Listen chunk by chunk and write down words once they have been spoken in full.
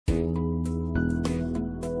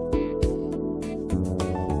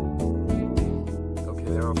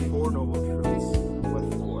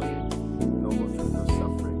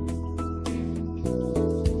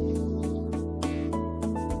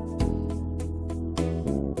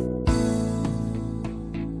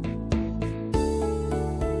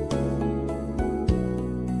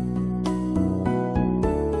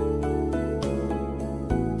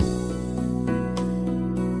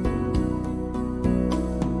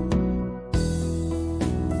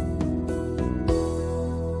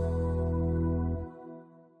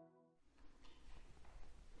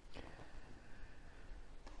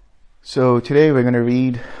So today we're going to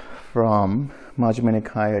read from Majjhima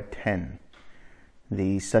Nikaya 10,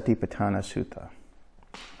 the Satipaṭṭhāna Sutta,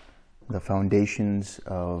 the foundations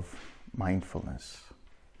of mindfulness.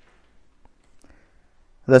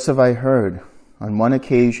 Thus have I heard, on one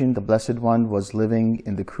occasion the Blessed One was living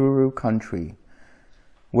in the Kuru country,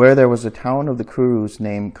 where there was a town of the Kurus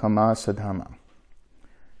named Kamasadhamma.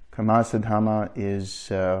 Kamasadhamma is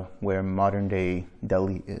where modern-day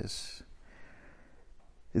Delhi is.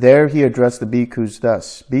 There he addressed the bhikkhus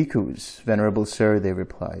thus, "Bhikkhus, Venerable Sir," they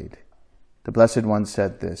replied. The Blessed One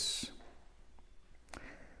said this: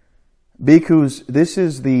 "Bhikkhus, this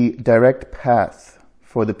is the direct path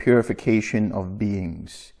for the purification of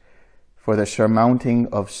beings, for the surmounting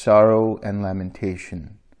of sorrow and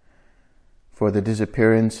lamentation, for the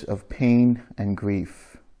disappearance of pain and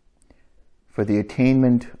grief, for the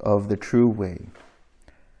attainment of the true way,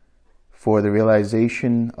 for the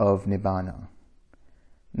realization of Nibbana,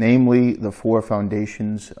 namely the four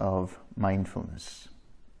foundations of mindfulness."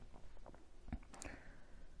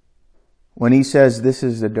 When he says this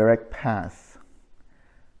is the direct path,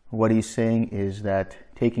 what he's saying is that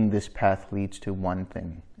taking this path leads to one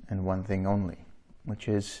thing and one thing only, which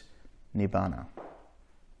is Nibbana.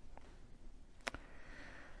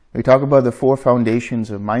 We talk about the four foundations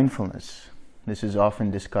of mindfulness. This is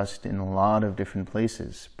often discussed in a lot of different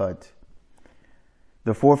places, but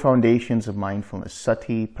the four foundations of mindfulness,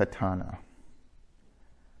 Satipaṭṭhāna.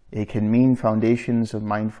 It can mean foundations of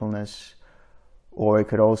mindfulness, or it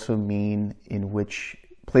could also mean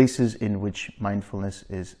places in which mindfulness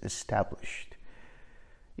is established.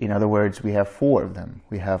 In other words, we have four of them.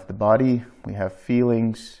 We have the body, we have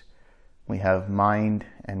feelings, we have mind,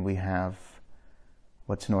 and we have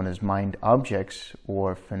what's known as mind objects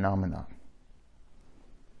or phenomena.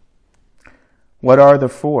 What are the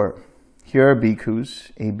four? Here,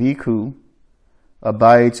 bhikkhus, a bhikkhu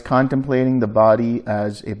abides contemplating the body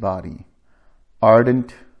as a body,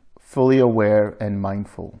 ardent, fully aware and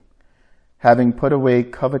mindful, having put away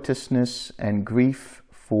covetousness and grief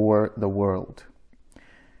for the world.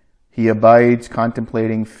 He abides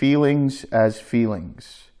contemplating feelings as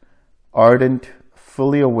feelings, ardent,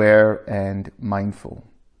 fully aware and mindful,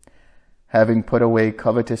 having put away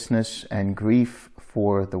covetousness and grief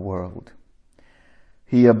for the world.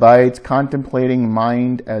 He abides contemplating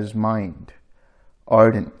mind as mind,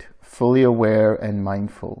 ardent, fully aware and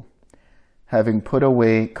mindful, having put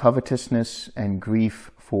away covetousness and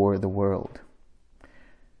grief for the world.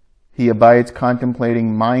 He abides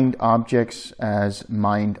contemplating mind objects as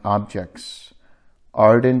mind objects,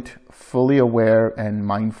 ardent, fully aware and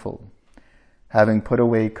mindful, having put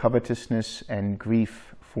away covetousness and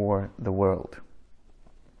grief for the world.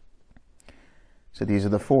 So these are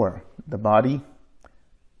the four: the body,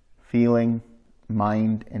 feeling,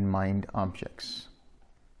 mind, and mind objects.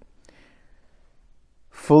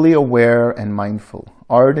 Fully aware and mindful.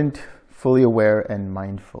 Ardent, fully aware, and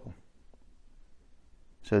mindful.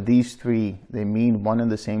 So these three, they mean one and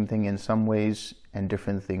the same thing in some ways and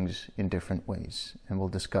different things in different ways. And we'll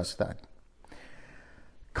discuss that.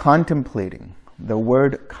 Contemplating. The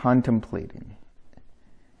word contemplating.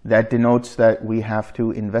 That denotes that we have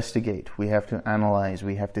to investigate, we have to analyze,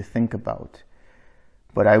 we have to think about.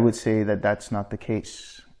 But I would say that that's not the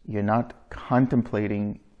case. You're not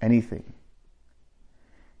contemplating anything.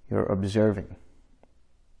 You're observing.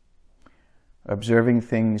 Observing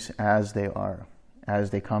things as they are, as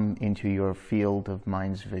they come into your field of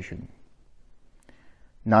mind's vision.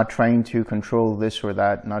 Not trying to control this or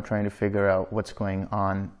that, not trying to figure out what's going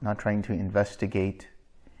on, not trying to investigate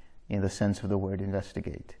in the sense of the word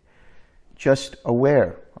investigate. Just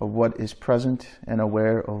aware of what is present and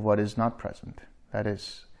aware of what is not present. That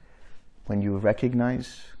is, when you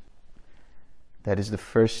recognize, that is the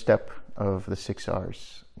first step of the 6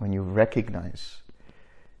 R's. When you recognize,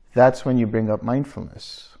 that's when you bring up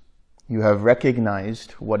mindfulness. You have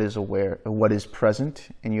recognized what is aware, what is present,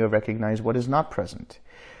 and you have recognized what is not present.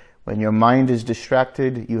 When your mind is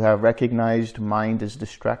distracted, you have recognized mind is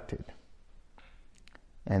distracted,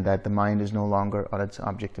 and that the mind is no longer on its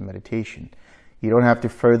object of meditation. You don't have to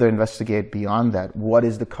further investigate beyond that. What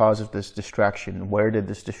is the cause of this distraction? Where did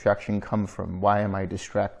this distraction come from? Why am I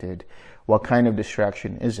distracted? What kind of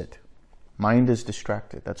distraction is it? Mind is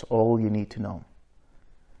distracted. That's all you need to know.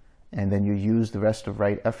 And then you use the rest of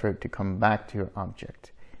right effort to come back to your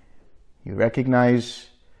object. You recognize,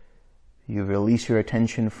 you release your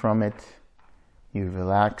attention from it, you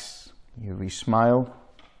relax, you re-smile,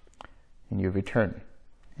 and you return.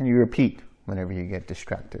 And you repeat whenever you get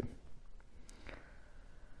distracted.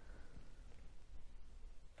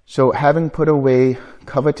 So having put away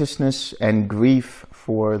covetousness and grief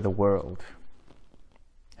for the world,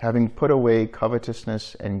 having put away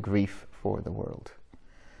covetousness and grief for the world.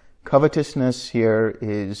 Covetousness here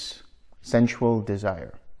is sensual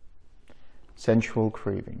desire, sensual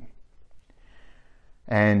craving.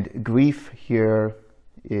 And grief here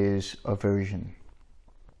is aversion,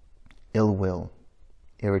 ill will,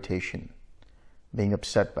 irritation, being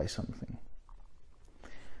upset by something.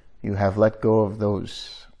 You have let go of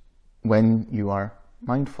those when you are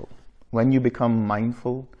mindful. When you become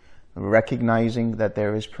mindful, recognizing that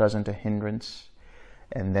there is present a hindrance,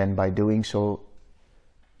 and then by doing so,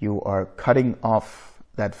 you are cutting off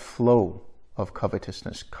that flow of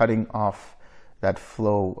covetousness, cutting off that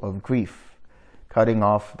flow of grief, cutting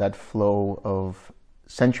off that flow of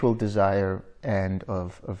sensual desire and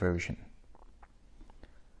of aversion.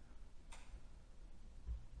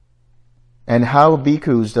 And how,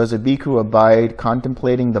 bhikkhus, does a bhikkhu abide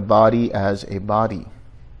contemplating the body as a body?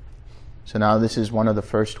 So now this is one of the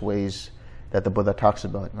first ways that the Buddha talks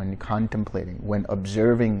about when contemplating, when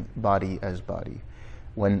observing body as body,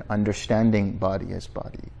 when understanding body as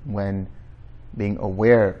body, when being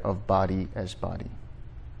aware of body as body.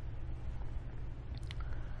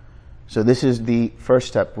 So this is the first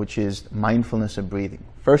step, which is mindfulness of breathing.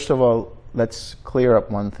 First of all, let's clear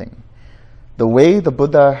up one thing. The way the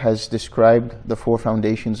Buddha has described the four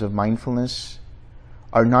foundations of mindfulness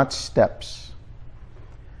are not steps.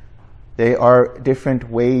 They are different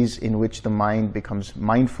ways in which the mind becomes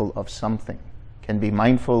mindful of something. Can be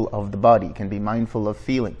mindful of the body, can be mindful of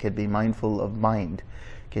feeling, can be mindful of mind,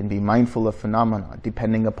 can be mindful of phenomena,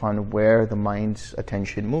 depending upon where the mind's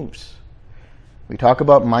attention moves. We talk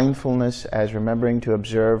about mindfulness as remembering to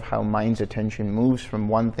observe how mind's attention moves from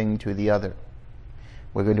one thing to the other.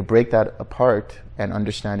 We're going to break that apart and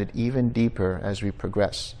understand it even deeper as we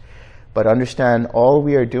progress. But understand, all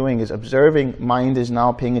we are doing is observing. Mind is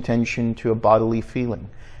now paying attention to a bodily feeling.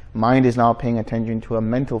 Mind is now paying attention to a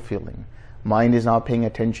mental feeling. Mind is now paying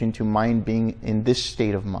attention to mind being in this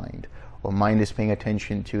state of mind. Or mind is paying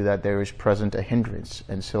attention to that there is present a hindrance,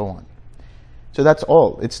 and so on. So that's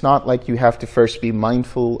all. It's not like you have to first be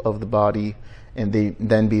mindful of the body and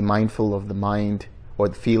then be mindful of the mind or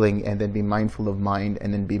the feeling, and then be mindful of mind,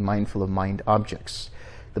 and then be mindful of mind objects.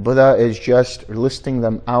 The Buddha is just listing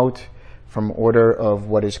them out from order of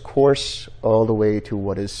what is coarse all the way to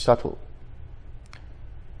what is subtle.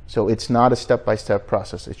 So it's not a step-by-step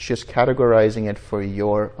process. It's just categorizing it for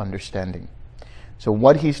your understanding. So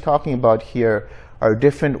what he's talking about here are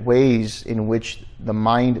different ways in which the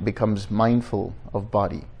mind becomes mindful of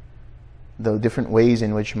body. The different ways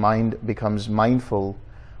in which mind becomes mindful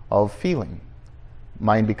of feeling.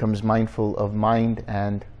 Mind becomes mindful of mind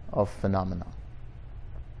and of phenomena.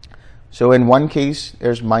 So in one case,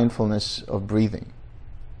 there's mindfulness of breathing.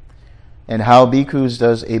 And how, bhikkhus,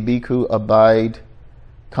 does a bhikkhu abide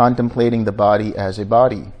contemplating the body as a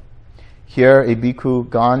body? Here, a bhikkhu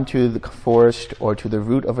gone to the forest or to the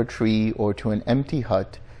root of a tree or to an empty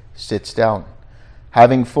hut sits down.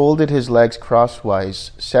 Having folded his legs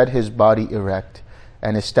crosswise, set his body erect,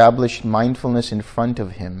 and established mindfulness in front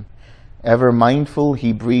of him, ever mindful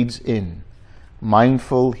he breathes in,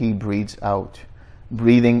 mindful he breathes out.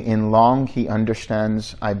 Breathing in long, he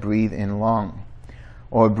understands, I breathe in long.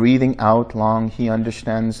 Or breathing out long, he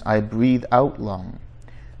understands, I breathe out long.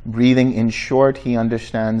 Breathing in short, he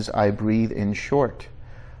understands, I breathe in short.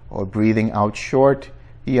 Or breathing out short,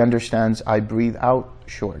 he understands, I breathe out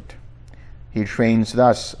short. He trains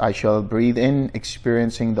thus, I shall breathe in,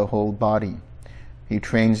 experiencing the whole body. He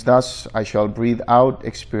trains thus, I shall breathe out,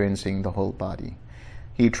 experiencing the whole body.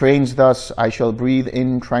 He trains thus, I shall breathe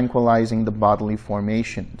in, tranquilizing the bodily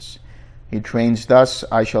formations. He trains thus,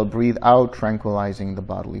 I shall breathe out, tranquilizing the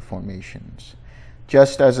bodily formations.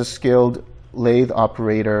 Just as a skilled lathe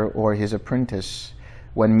operator or his apprentice,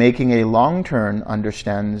 when making a long turn,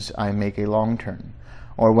 understands, I make a long turn.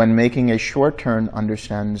 Or when making a short turn,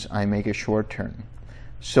 understands, I make a short turn.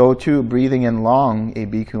 So too, breathing in long, a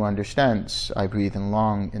bhikkhu understands, I breathe in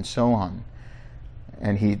long, and so on.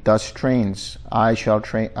 And he thus trains, I shall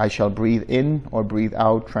breathe in or breathe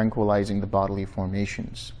out, tranquilizing the bodily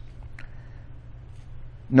formations.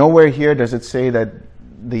 Nowhere here does it say that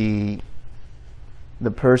the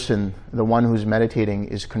person, the one who's meditating,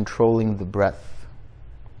 is controlling the breath.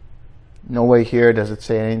 Nowhere here does it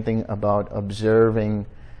say anything about observing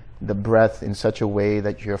the breath in such a way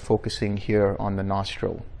that you're focusing here on the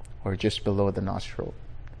nostril or just below the nostril.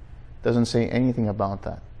 It doesn't say anything about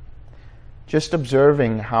that. Just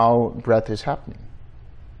observing how breath is happening.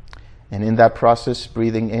 And in that process,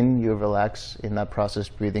 breathing in, you relax. In that process,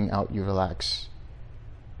 breathing out, you relax.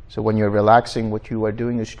 So when you're relaxing, what you are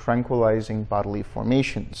doing is tranquilizing bodily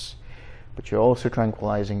formations. But you're also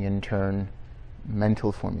tranquilizing, in turn,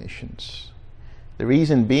 mental formations. The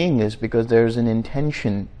reason being is because there's an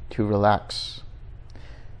intention to relax.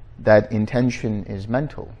 That intention is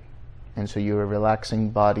mental, and so you are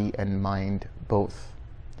relaxing body and mind both.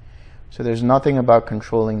 So there's nothing about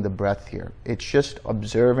controlling the breath here. It's just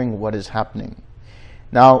observing what is happening.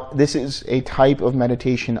 Now, this is a type of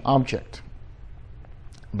meditation object,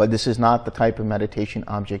 but this is not the type of meditation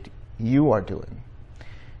object you are doing.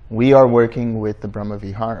 We are working with the Brahma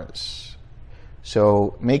Viharas.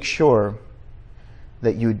 So make sure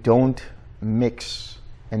that you don't mix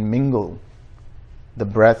and mingle the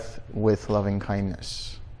breath with loving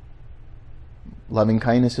kindness. Loving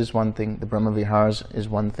kindness is one thing, the Brahma Viharas is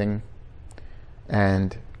one thing,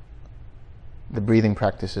 and the breathing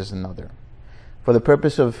practice is another. For the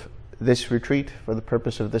purpose of this retreat, for the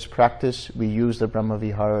purpose of this practice, we use the Brahma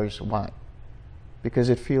Viharas. Why? Because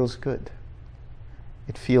it feels good.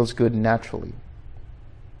 It feels good naturally.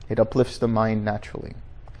 It uplifts the mind naturally.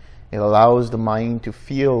 It allows the mind to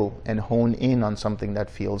feel and hone in on something that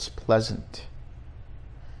feels pleasant,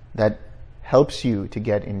 that helps you to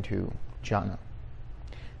get into jhana,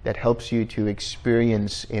 that helps you to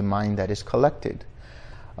experience a mind that is collected.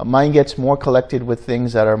 A mind gets more collected with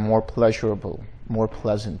things that are more pleasurable, more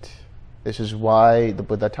pleasant. This is why the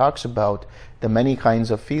Buddha talks about the many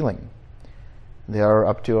kinds of feeling. There are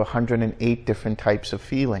up to 108 different types of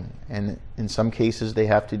feeling, and in some cases they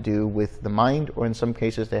have to do with the mind, or in some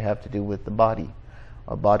cases they have to do with the body,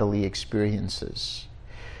 or bodily experiences.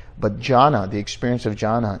 But jhana, the experience of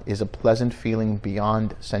jhana, is a pleasant feeling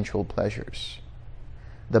beyond sensual pleasures.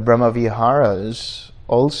 The Brahma Viharas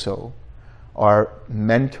also are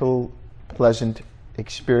mental, pleasant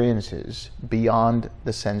experiences beyond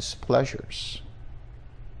the sense pleasures.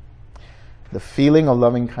 The feeling of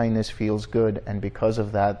loving kindness feels good, and because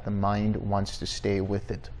of that, the mind wants to stay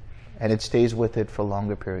with it. And it stays with it for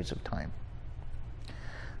longer periods of time.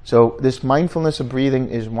 So this mindfulness of breathing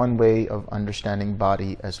is one way of understanding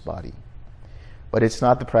body as body. But it's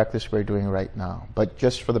not the practice we're doing right now. But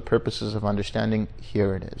just for the purposes of understanding,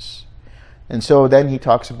 here it is. And so then he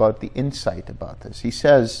talks about the insight about this. He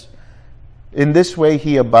says, in this way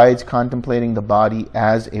he abides contemplating the body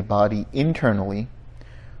as a body internally,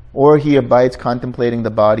 or he abides contemplating the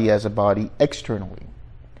body as a body externally,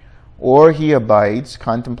 or he abides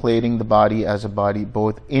contemplating the body as a body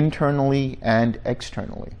both internally and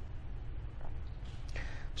externally.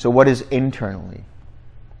 So what is internally?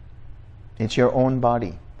 It's your own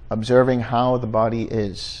body, observing how the body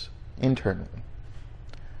is internally.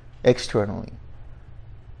 Externally,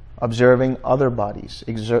 observing other bodies,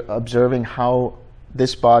 observing how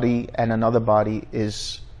this body and another body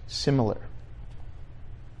is similar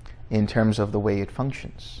in terms of the way it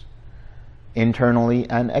functions, internally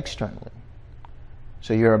and externally.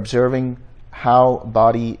 So you're observing how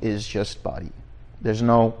body is just body. There's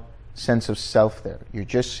no sense of self there. You're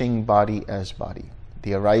just seeing body as body,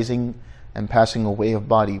 the arising and passing away of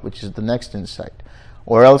body, which is the next insight.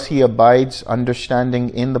 Or else he abides understanding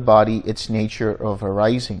in the body its nature of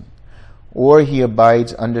arising, or he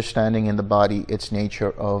abides understanding in the body its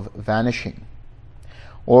nature of vanishing,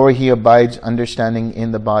 or he abides understanding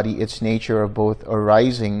in the body its nature of both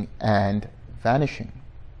arising and vanishing.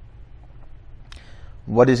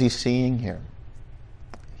 What is he seeing here?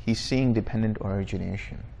 He's seeing dependent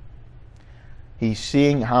origination. He's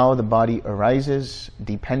seeing how the body arises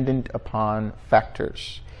dependent upon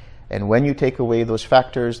factors. And when you take away those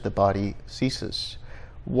factors, the body ceases.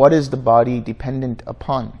 What is the body dependent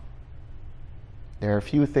upon? There are a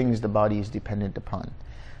few things the body is dependent upon,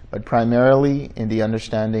 but primarily in the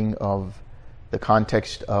understanding of the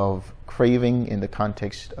context of craving, in the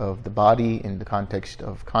context of the body, in the context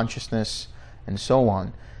of consciousness, and so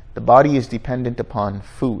on. The body is dependent upon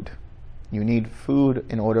food. You need food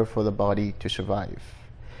in order for the body to survive.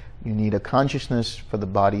 You need a consciousness for the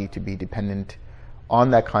body to be dependent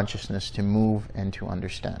on that consciousness to move and to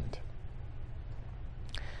understand.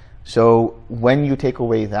 So when you take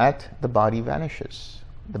away that, the body vanishes.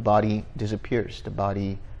 The body disappears. The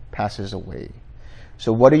body passes away.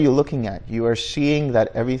 So what are you looking at? You are seeing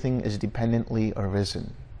that everything is dependently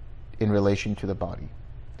arisen in relation to the body.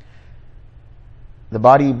 The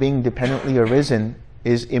body being dependently arisen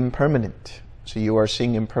is impermanent. So you are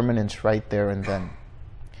seeing impermanence right there and then.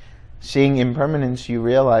 Seeing impermanence, you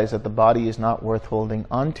realize that the body is not worth holding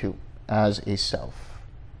onto as a self.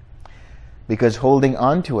 Because holding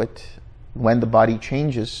onto it, when the body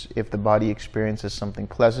changes, if the body experiences something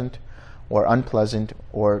pleasant or unpleasant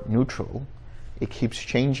or neutral, it keeps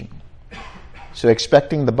changing. So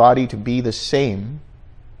expecting the body to be the same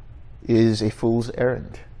is a fool's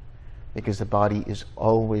errand, because the body is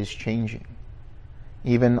always changing.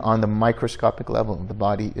 Even on the microscopic level, the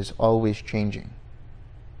body is always changing.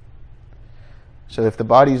 So if the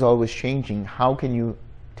body is always changing, how can you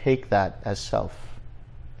take that as self?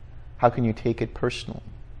 How can you take it personally?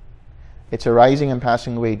 It's arising and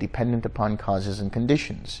passing away dependent upon causes and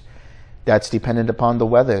conditions. That's dependent upon the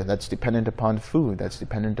weather, that's dependent upon food, that's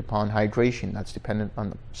dependent upon hydration, that's dependent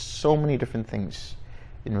on so many different things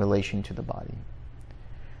in relation to the body.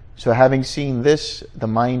 So having seen this, the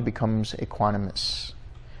mind becomes equanimous.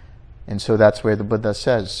 And so that's where the Buddha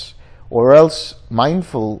says, or else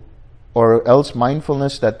mindfulness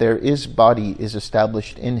that there is body is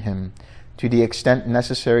established in him to the extent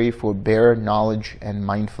necessary for bare knowledge and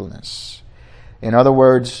mindfulness. In other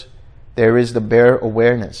words, there is the bare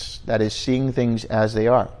awareness that is seeing things as they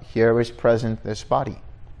are. Here is present this body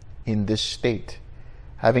in this state,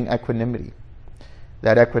 having equanimity.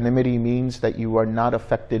 That equanimity means that you are not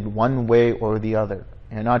affected one way or the other.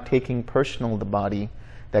 You're not taking personal the body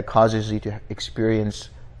that causes you to experience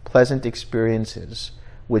pleasant experiences,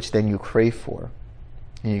 which then you crave for,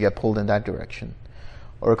 and you get pulled in that direction.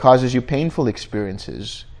 Or it causes you painful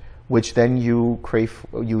experiences, which then you crave,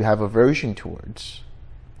 you have aversion towards.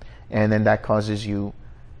 And then that causes you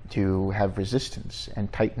to have resistance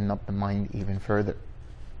and tighten up the mind even further.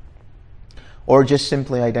 Or just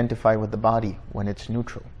simply identify with the body when it's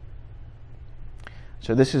neutral.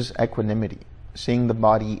 So this is equanimity, seeing the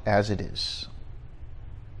body as it is.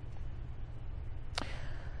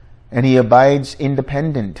 And he abides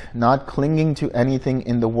independent, not clinging to anything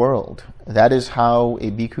in the world. That is how a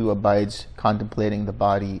bhikkhu abides, contemplating the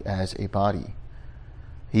body as a body.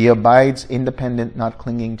 He abides independent, not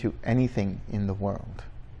clinging to anything in the world.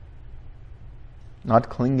 Not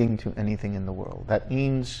clinging to anything in the world. That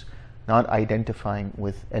means not identifying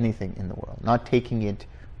with anything in the world, not taking it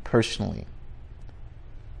personally.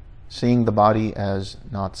 Seeing the body as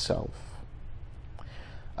not self.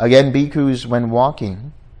 Again, bhikkhus, when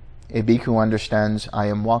walking, a bhikkhu understands, I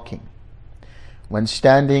am walking. When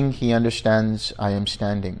standing, he understands, I am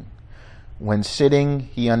standing. When sitting,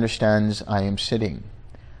 he understands, I am sitting.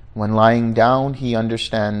 When lying down, he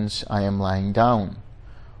understands, I am lying down.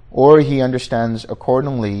 Or he understands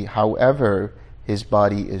accordingly, however his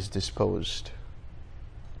body is disposed.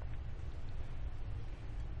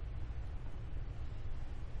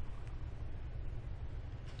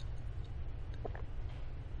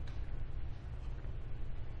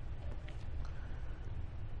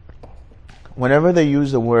 Whenever they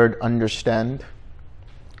use the word understand,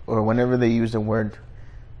 or whenever they use the word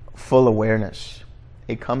full awareness,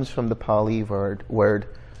 it comes from the Pali word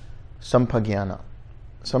sampagnana.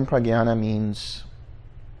 Sampagnana means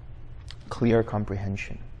clear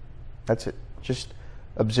comprehension. That's it. Just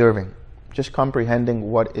observing, just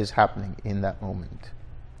comprehending what is happening in that moment.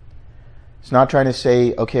 It's not trying to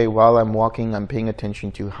say, okay, while I'm walking, I'm paying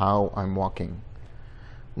attention to how I'm walking.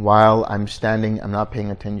 While I'm standing, I'm not paying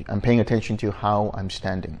attention. I'm paying attention to how I'm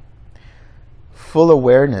standing. Full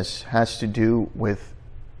awareness has to do with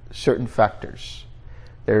certain factors.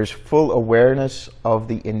 There's full awareness of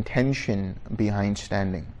the intention behind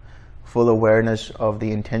standing, full awareness of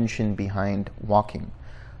the intention behind walking,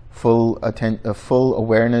 full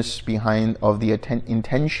awareness of the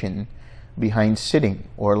intention behind sitting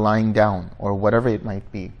or lying down or whatever it might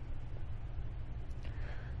be.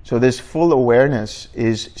 So this full awareness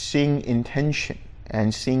is seeing intention,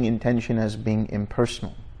 and seeing intention as being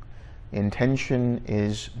impersonal. Intention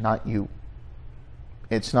is not you.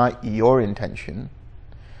 It's not your intention.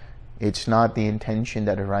 It's not the intention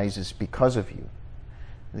that arises because of you.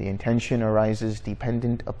 The intention arises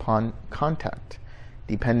dependent upon contact,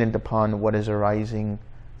 dependent upon what is arising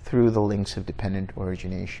through the links of dependent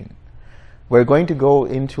origination. We're going to go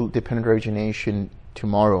into dependent origination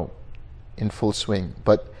tomorrow in full swing,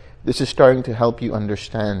 but this is starting to help you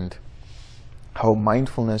understand how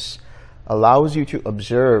mindfulness allows you to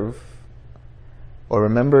observe, or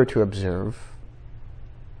remember to observe,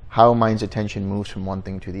 how mind's attention moves from one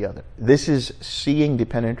thing to the other. This is seeing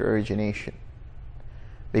dependent origination.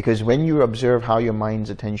 Because when you observe how your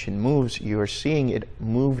mind's attention moves, you are seeing it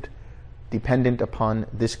moved dependent upon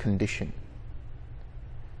this condition.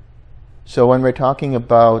 So when we're talking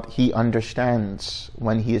about he understands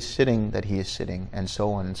when he is sitting that he is sitting, and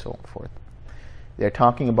so on and so forth, they're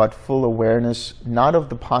talking about full awareness, not of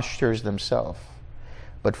the postures themselves,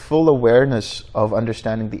 but full awareness of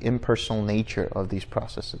understanding the impersonal nature of these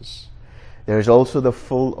processes. There's also the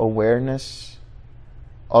full awareness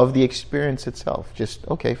of the experience itself. Just,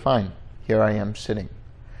 okay, fine, here I am sitting.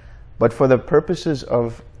 But for the purposes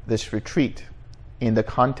of this retreat, in the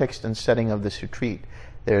context and setting of this retreat,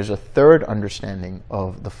 there's a third understanding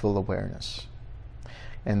of the full awareness.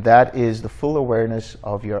 And that is the full awareness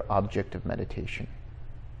of your object of meditation.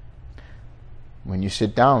 When you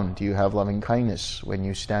sit down, do you have loving kindness? When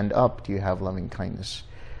you stand up, do you have loving kindness?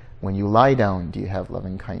 When you lie down, do you have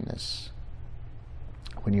loving kindness?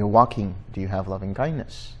 When you're walking, do you have loving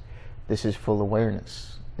kindness? This is full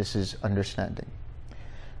awareness. This is understanding.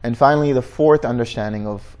 And finally, the fourth understanding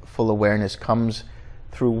of full awareness comes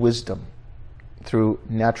through wisdom, through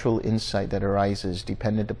natural insight that arises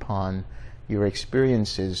dependent upon your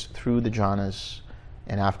experiences through the jhanas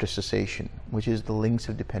and after cessation, which is the links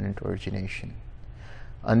of dependent origination.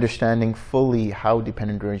 Understanding fully how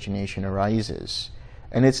dependent origination arises.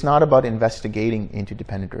 And it's not about investigating into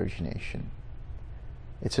dependent origination.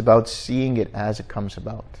 It's about seeing it as it comes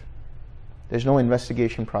about. There's no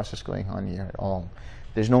investigation process going on here at all.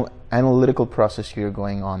 There's no analytical process here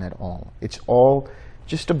going on at all. It's all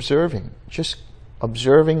just observing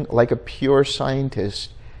like a pure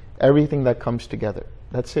scientist, everything that comes together.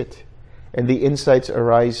 That's it. And the insights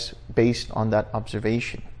arise based on that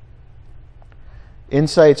observation.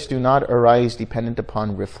 Insights do not arise dependent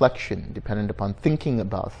upon reflection, dependent upon thinking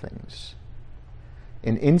about things.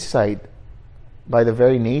 An insight, by the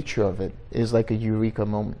very nature of it, is like a eureka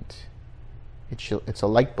moment. It's a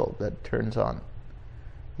light bulb that turns on.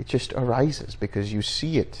 It just arises because you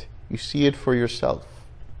see it. You see it for yourself.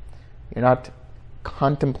 You're not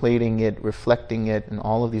contemplating it, reflecting it, and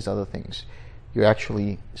all of these other things. You're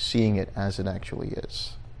actually seeing it as it actually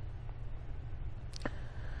is.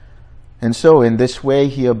 And so in this way,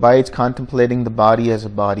 he abides contemplating the body as a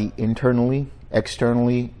body internally,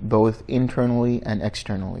 externally, both internally and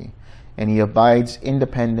externally. And he abides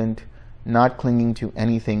independent, not clinging to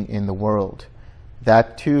anything in the world.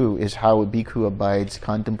 That too is how a bhikkhu abides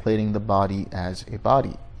contemplating the body as a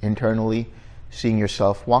body. Internally, seeing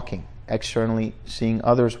yourself walking. Externally, seeing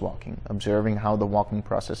others walking, observing how the walking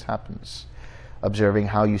process happens. Observing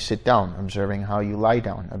how you sit down, observing how you lie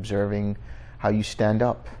down, observing how you stand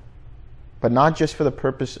up. But not just for the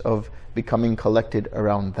purpose of becoming collected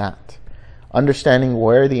around that. Understanding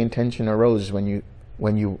where the intention arose when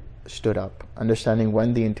you stood up. Understanding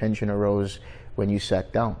when the intention arose when you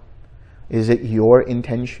sat down. Is it your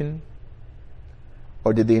intention?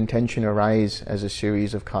 Or did the intention arise as a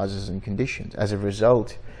series of causes and conditions, as a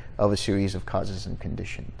result of a series of causes and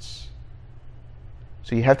conditions?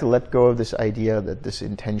 So you have to let go of this idea that this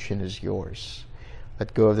intention is yours.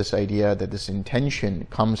 Let go of this idea that this intention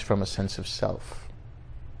comes from a sense of self.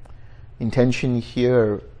 Intention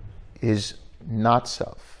here is not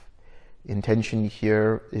self. Intention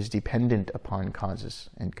here is dependent upon causes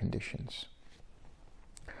and conditions.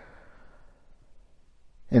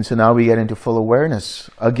 And so now we get into full awareness.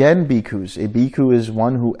 Again, bhikkhus. A bhikkhu is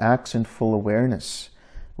one who acts in full awareness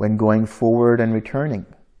when going forward and returning,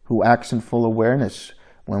 who acts in full awareness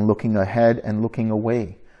when looking ahead and looking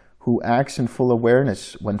away, who acts in full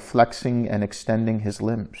awareness when flexing and extending his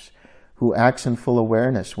limbs, who acts in full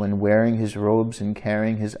awareness when wearing his robes and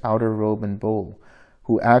carrying his outer robe and bowl,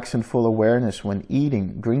 who acts in full awareness when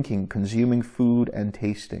eating, drinking, consuming food and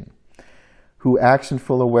tasting, who acts in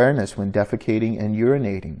full awareness when defecating and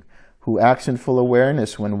urinating, who acts in full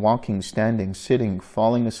awareness when walking, standing, sitting,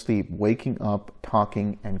 falling asleep, waking up,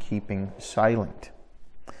 talking, and keeping silent.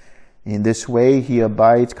 In this way, he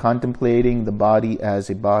abides contemplating the body as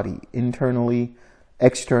a body, internally,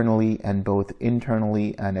 externally, and both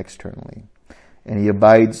internally and externally. And he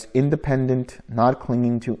abides independent, not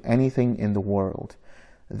clinging to anything in the world.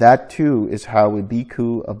 That too is how a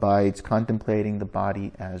bhikkhu abides contemplating the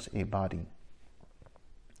body as a body.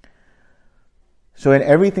 So in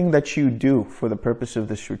everything that you do for the purpose of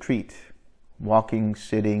this retreat, walking,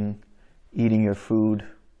 sitting, eating your food,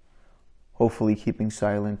 hopefully keeping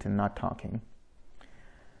silent and not talking,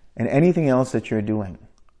 and anything else that you're doing,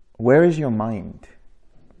 where is your mind?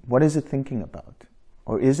 What is it thinking about?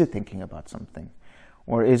 Or is it thinking about something?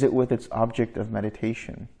 Or is it with its object of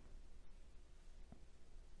meditation?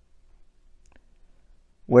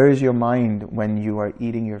 Where is your mind when you are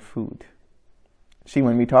eating your food? See,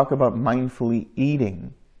 when we talk about mindfully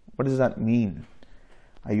eating, what does that mean?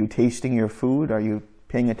 Are you tasting your food? Are you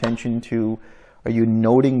paying attention to, are you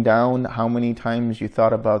noting down how many times you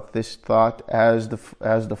thought about this thought as the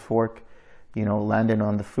fork, landed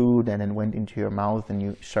on the food and then went into your mouth and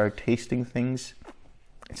you start tasting things?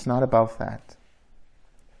 It's not about that.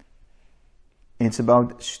 It's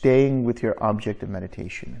about staying with your object of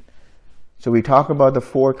meditation. So we talk about the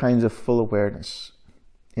 4 kinds of full awareness.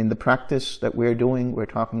 In the practice that we're doing, we're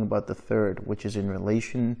talking about the third, which is in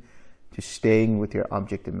relation to staying with your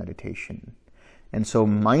object of meditation. And so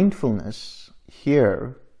mindfulness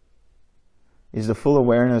here is the full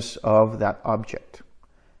awareness of that object.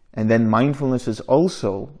 And then mindfulness is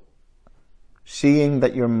also seeing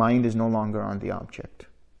that your mind is no longer on the object.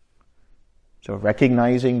 So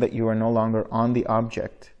recognizing that you are no longer on the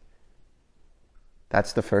object,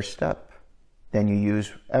 that's the first step. Then you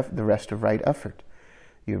use the rest of right effort.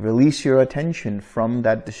 You release your attention from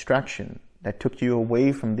that distraction that took you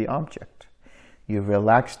away from the object. You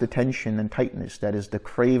relax the tension and tightness that is the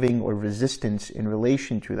craving or resistance in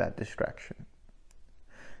relation to that distraction.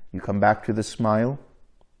 You come back to the smile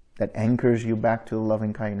that anchors you back to the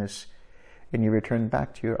loving kindness, and you return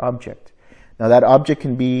back to your object. Now that object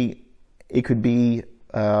could be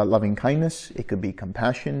loving kindness, it could be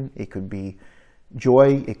compassion, it could be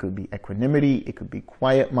joy, it could be equanimity, it could be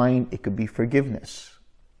quiet mind, it could be forgiveness.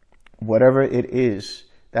 Whatever it is,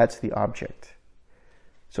 that's the object.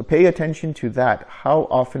 So pay attention to that. How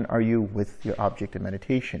often are you with your object of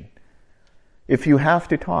meditation? If you have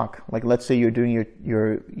to talk, like let's say you're doing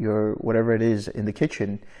your whatever it is in the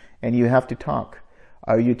kitchen and you have to talk,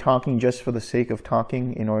 are you talking just for the sake of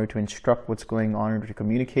talking in order to instruct what's going on or to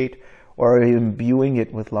communicate, or are you imbuing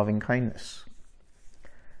it with loving kindness?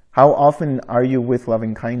 How often are you with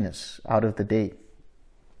loving kindness out of the day?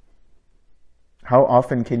 How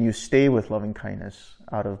often can you stay with loving kindness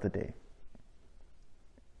out of the day?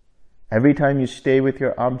 Every time you stay with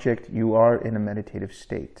your object, you are in a meditative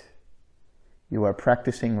state. You are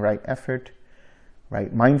practicing right effort,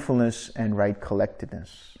 right mindfulness, and right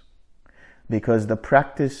collectedness. Because the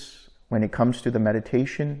practice, when it comes to the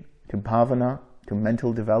meditation, to bhavana, to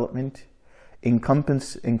mental development,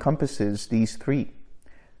 encompasses these three.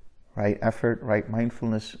 Right effort, right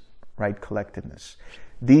mindfulness, right collectedness.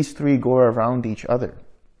 These three go around each other.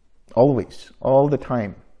 Always, all the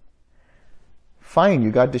time. Fine,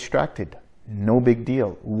 you got distracted. No big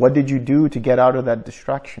deal. What did you do to get out of that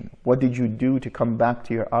distraction? What did you do to come back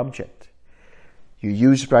to your object? You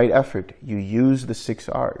used right effort. You used the 6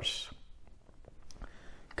 R's.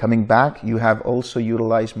 Coming back, you have also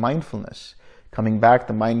utilized mindfulness. Coming back,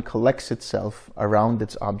 the mind collects itself around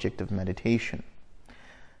its object of meditation.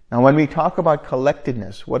 Now, when we talk about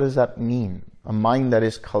collectedness, what does that mean? A mind that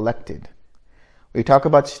is collected. We talk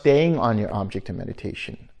about staying on your object of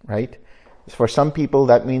meditation, right? For some people,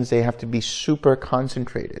 that means they have to be super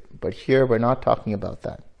concentrated. But here, we're not talking about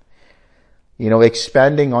that.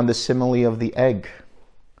 Expanding on the simile of the egg.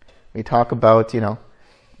 We talk about,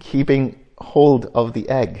 keeping hold of the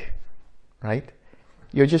egg, right?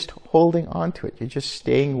 You're just holding on to it. You're just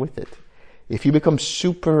staying with it. If you become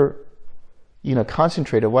super,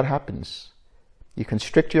 concentrated, what happens? You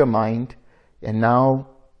constrict your mind, and now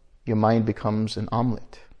your mind becomes an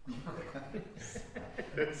omelet.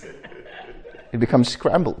 It becomes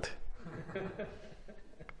scrambled.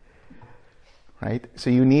 Right? So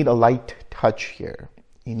you need a light touch here.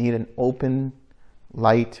 You need an open,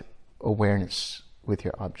 light awareness with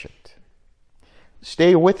your object.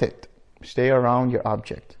 Stay with it. Stay around your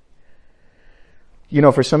object.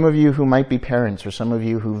 For some of you who might be parents, or some of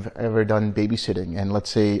you who've ever done babysitting, and let's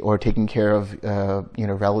say, or taking care of,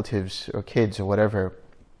 relatives or kids or whatever.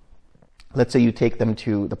 Let's say you take them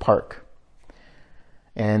to the park,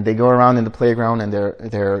 and they go around in the playground, and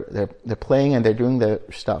they're playing and they're doing their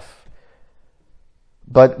stuff.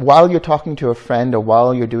 But while you're talking to a friend, or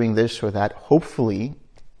while you're doing this or that, hopefully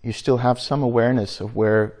you still have some awareness of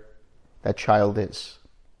where that child is.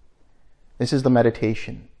 This is the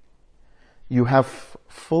meditation. You have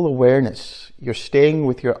full awareness. You're staying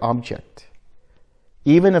with your object.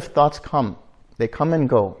 Even if thoughts come, they come and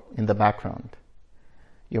go in the background.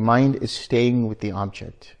 Your mind is staying with the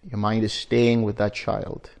object. Your mind is staying with that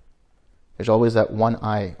child. There's always that one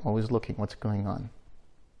eye, always looking what's going on.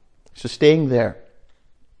 So staying there,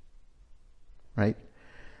 right?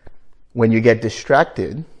 When you get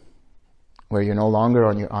distracted, where you're no longer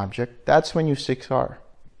on your object, that's when you 6R.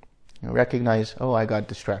 You recognize, oh, I got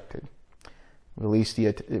distracted. Release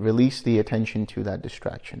the attention to that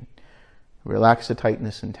distraction. Relax the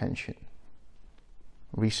tightness and tension.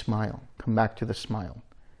 Re-smile. Come back to the smile.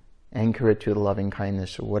 Anchor it to the loving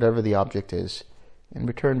kindness or whatever the object is, and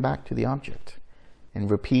return back to the object. And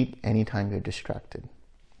repeat anytime you're distracted.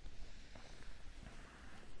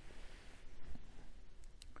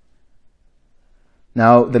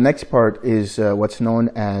 Now, the next part is what's known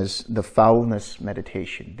as the foulness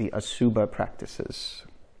meditation, the asubha practices.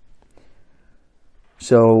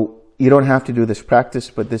 So, you don't have to do this practice,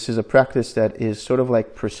 but this is a practice that is sort of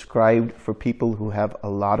like prescribed for people who have a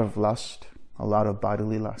lot of lust, a lot of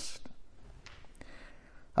bodily lust.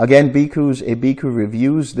 Again, a bhikkhu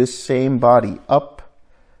reviews this same body up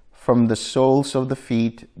from the soles of the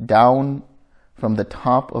feet, down from the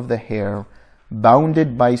top of the hair,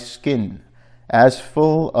 bounded by skin, as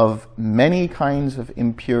full of many kinds of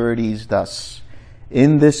impurities thus.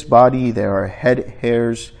 In this body there are head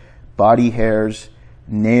hairs, body hairs,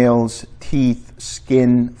 nails, teeth,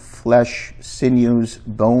 skin, flesh, sinews,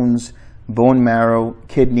 bones, bone marrow,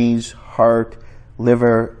 kidneys, heart,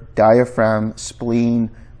 liver, diaphragm, spleen,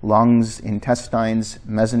 lungs, intestines,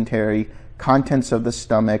 mesentery, contents of the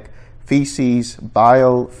stomach, feces,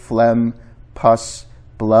 bile, phlegm, pus,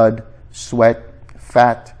 blood, sweat,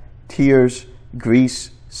 fat, tears,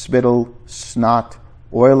 grease, spittle, snot,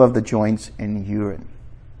 oil of the joints, and urine.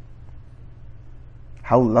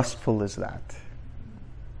 How lustful is that?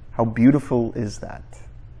 How beautiful is that?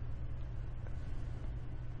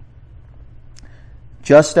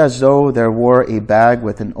 Just as though there were a bag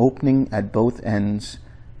with an opening at both ends,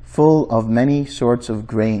 full of many sorts of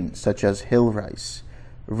grain, such as hill rice,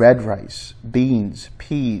 red rice, beans,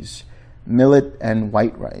 peas, millet, and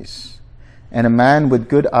white rice. And a man with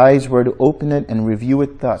good eyes were to open it and review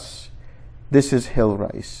it thus: this is hill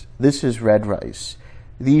rice, this is red rice,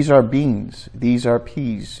 these are beans, these are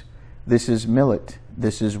peas, this is millet,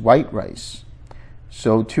 this is white rice.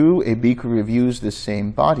 So too a bhikkhu reviews this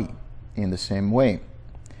same body in the same way.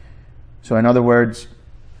 So in other words,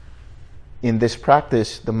 in this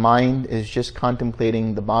practice, the mind is just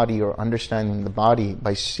contemplating the body or understanding the body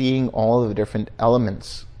by seeing all of the different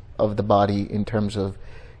elements of the body in terms of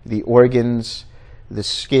the organs, the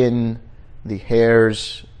skin, the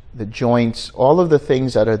hairs, the joints, all of the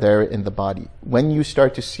things that are there in the body. When you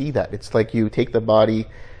start to see that, it's like you take the body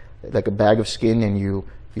like a bag of skin and you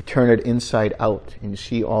turn it inside out and you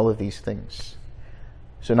see all of these things.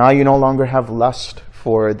 So now you no longer have lust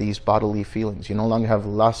for these bodily feelings. You no longer have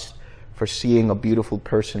lust for seeing a beautiful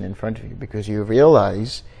person in front of you, because you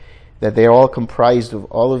realize that they're all comprised of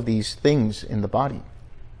all of these things in the body.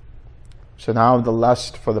 So now the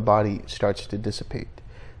lust for the body starts to dissipate.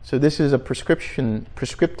 So this is a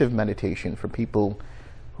prescriptive meditation for people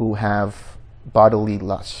who have bodily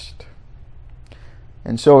lust.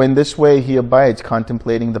 And so in this way he abides,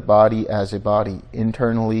 contemplating the body as a body,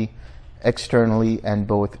 internally, externally, and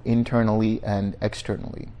both internally and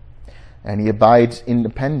externally. And he abides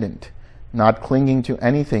independent, not clinging to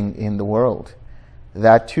anything in the world.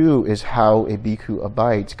 That too is how a bhikkhu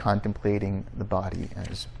abides, contemplating the body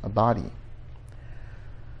as a body.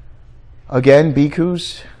 Again,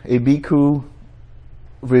 bhikkhus, a bhikkhu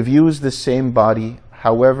reviews the same body,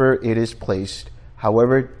 however it is placed,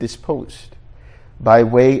 however disposed, by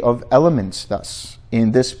way of elements thus.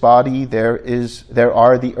 In this body there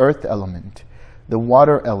are the earth element, the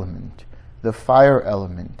water element, the fire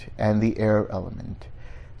element, and the air element.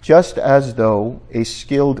 Just as though a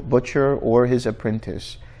skilled butcher or his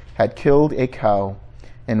apprentice had killed a cow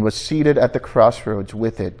and was seated at the crossroads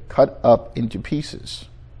with it cut up into pieces.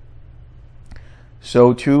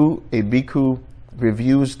 So too a bhikkhu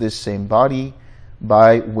reviews this same body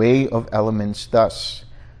by way of elements thus.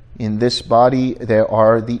 In this body there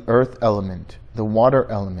are the earth element, the water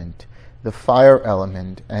element, the fire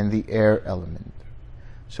element, and the air element.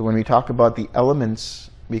 So when we talk about the elements,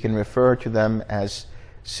 we can refer to them as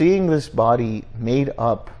seeing this body made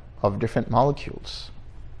up of different molecules,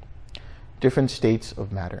 different states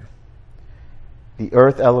of matter. The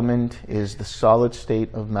earth element is the solid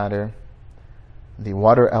state of matter. The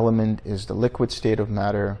water element is the liquid state of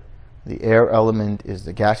matter. The air element is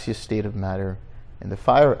the gaseous state of matter. And the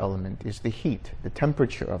fire element is the heat, the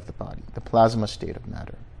temperature of the body, the plasma state of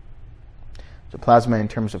matter. So plasma in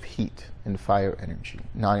terms of heat and fire energy,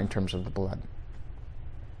 not in terms of the blood.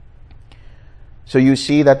 So you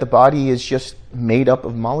see that the body is just made up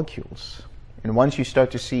of molecules. And once you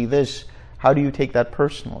start to see this, how do you take that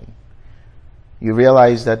personally? You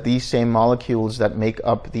realize that these same molecules that make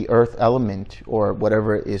up the earth element, or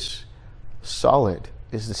whatever is solid,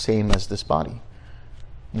 is the same as this body.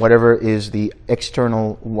 Whatever is the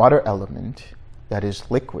external water element that is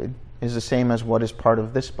liquid is the same as what is part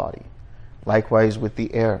of this body. Likewise with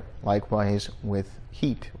the air, likewise with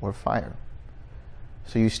heat or fire.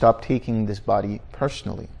 So you stop taking this body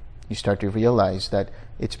personally. You start to realize that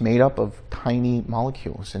it's made up of tiny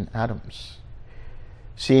molecules and atoms.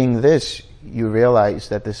 Seeing this, you realize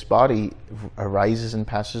that this body arises and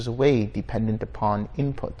passes away dependent upon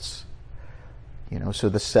inputs. So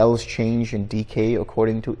the cells change and decay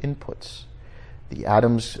according to inputs. The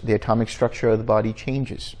atoms, the atomic structure of the body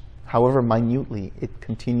changes. However minutely, it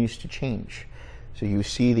continues to change. So you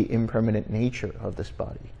see the impermanent nature of this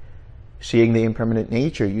body. Seeing the impermanent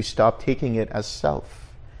nature, you stop taking it as self.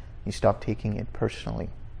 You stop taking it personally.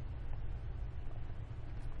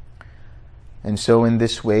 And so in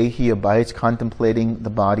this way, he abides contemplating the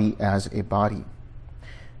body as a body,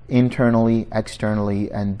 internally,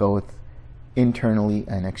 externally, and both internally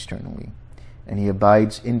and externally. And he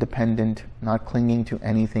abides independent, not clinging to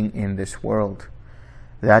anything in this world.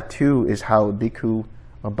 That too is how a bhikkhu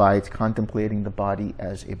abides contemplating the body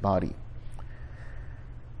as a body.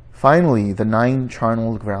 Finally, the 9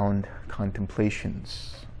 charnel ground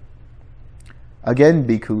contemplations. Again,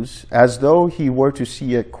 bhikkhus, as though he were to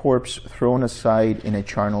see a corpse thrown aside in a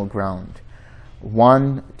charnel ground,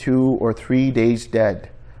 1, 2, or 3 days dead,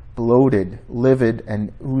 bloated, livid,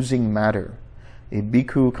 and oozing matter, a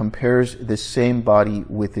bhikkhu compares this same body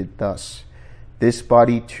with it thus. This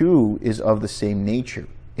body too is of the same nature.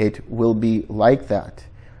 It will be like that.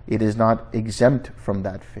 It is not exempt from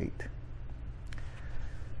that fate.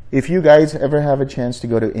 If you guys ever have a chance to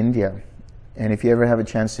go to India, and if you ever have a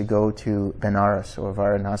chance to go to Benares or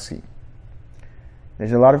Varanasi,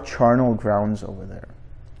 there's a lot of charnel grounds over there.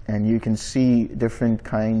 And you can see different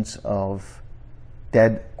kinds of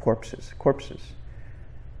dead corpses.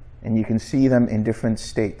 And you can see them in different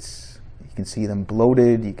states. You can see them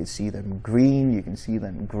bloated, you can see them green, you can see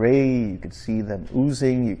them gray, you can see them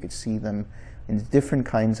oozing, you can see them in different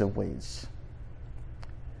kinds of ways.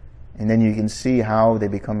 And then you can see how they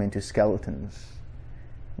become into skeletons.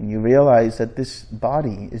 And you realize that this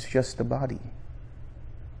body is just a body.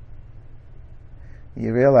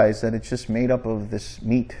 You realize that it's just made up of this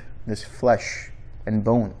meat, this flesh and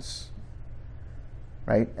bones.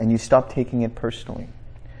 Right? And you stop taking it personally.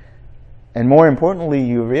 And more importantly,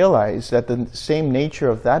 you realize that the same nature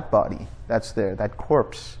of that body that's there, that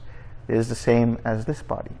corpse, is the same as this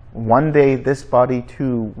body. One day this body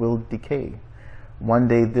too will decay. One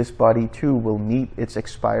day this body too will meet its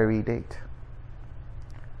expiry date.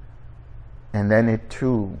 And then it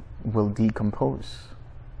too will decompose.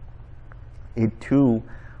 It too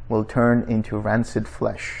will turn into rancid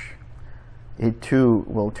flesh. It too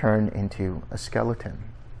will turn into a skeleton.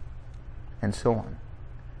 And so on.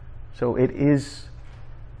 So it's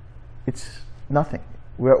nothing.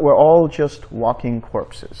 We're all just walking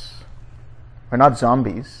corpses. We're not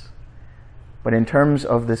zombies. But in terms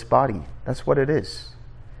of this body, that's what it is.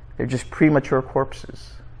 They're just premature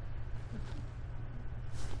corpses.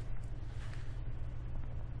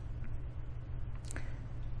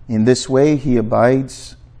 In this way, he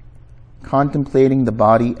abides contemplating the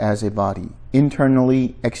body as a body,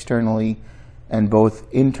 internally, externally, and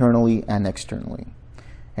both internally and externally.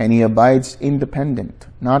 And he abides independent,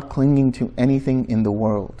 not clinging to anything in the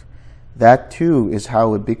world. That too is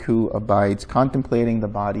how a bhikkhu abides contemplating the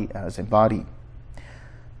body as a body.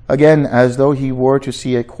 Again, as though he were to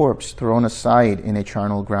see a corpse thrown aside in a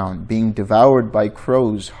charnel ground, being devoured by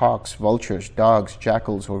crows, hawks, vultures, dogs,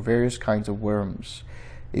 jackals, or various kinds of worms,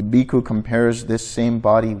 a bhikkhu compares this same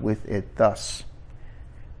body with it thus.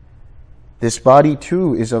 This body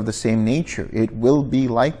too is of the same nature. It will be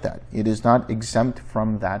like that. It is not exempt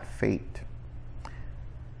from that fate.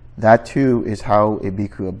 That too is how a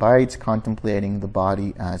bhikkhu abides contemplating the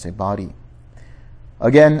body as a body.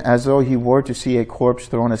 Again, as though he were to see a corpse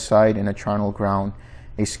thrown aside in a charnel ground,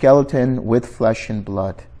 a skeleton with flesh and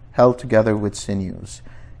blood, held together with sinews,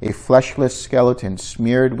 a fleshless skeleton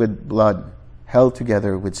smeared with blood, held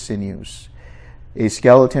together with sinews, a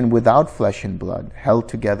skeleton without flesh and blood, held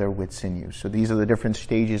together with sinews. So these are the different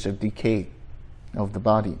stages of decay of the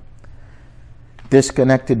body.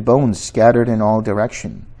 Disconnected bones scattered in all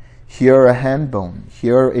direction. Here a hand bone,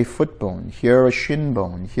 here a foot bone, here a shin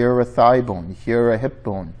bone, here a thigh bone, here a hip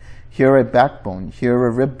bone, here a backbone, here a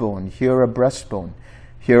rib bone, here a breastbone,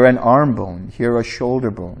 here an arm bone, here a shoulder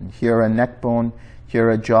bone, here a neck bone, here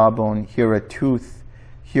a jawbone, here a tooth,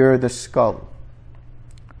 here the skull.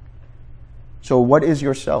 So what is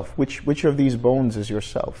yourself? Which of these bones is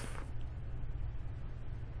yourself?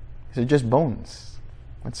 Is it just bones?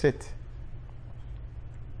 That's it.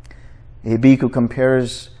 A bhikkhu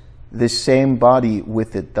compares this same body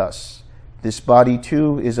with it thus. This body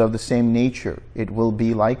too is of the same nature. It will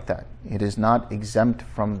be like that. It is not exempt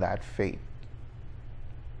from that fate.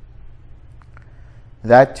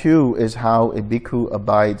 That too is how a bhikkhu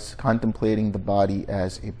abides contemplating the body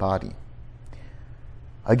as a body.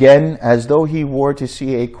 Again, as though he were to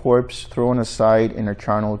see a corpse thrown aside in a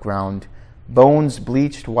charnel ground, bones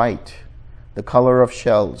bleached white, the color of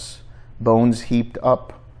shells, bones heaped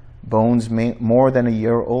up, bones more than a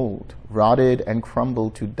year old, rotted and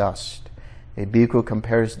crumbled to dust. A bhikkhu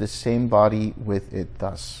compares this same body with it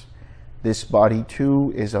thus. This body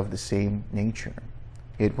too is of the same nature.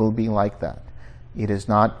 It will be like that. It is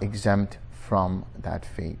not exempt from that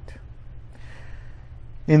fate.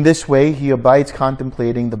 In this way, he abides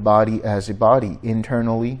contemplating the body as a body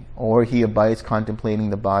internally, or he abides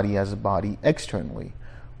contemplating the body as a body externally,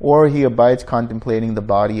 or he abides contemplating the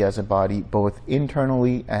body as a body both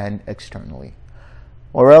internally and externally,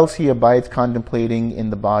 or else he abides contemplating in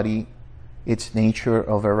the body its nature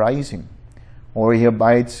of arising, or he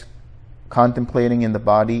abides contemplating in the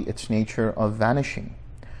body its nature of vanishing,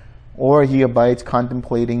 or he abides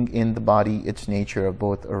contemplating in the body its nature of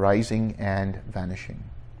both arising and vanishing.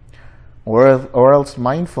 Or else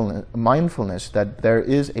mindfulness that there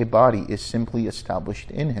is a body is simply established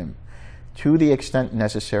in him to the extent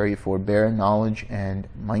necessary for bare knowledge and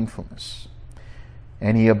mindfulness.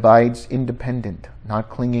 And he abides independent, not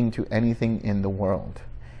clinging to anything in the world.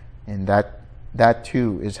 And that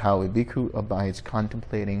too is how a bhikkhu abides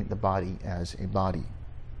contemplating the body as a body.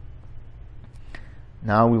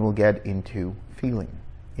 Now we will get into feeling,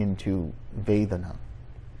 into Vedana.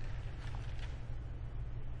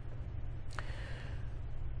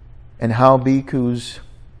 And how does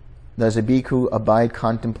a bhikkhu abide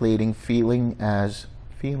contemplating feeling as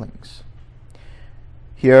feelings?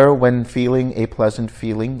 Here, when feeling a pleasant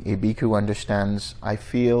feeling, a bhikkhu understands, I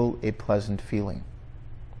feel a pleasant feeling.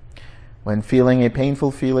 When feeling a painful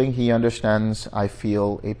feeling, he understands, I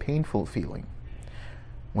feel a painful feeling.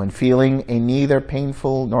 When feeling a neither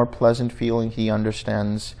painful nor pleasant feeling, he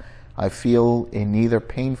understands, I feel a neither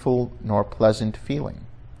painful nor pleasant feeling.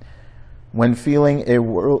 When feeling a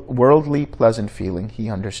worldly pleasant feeling, he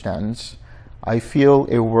understands, I feel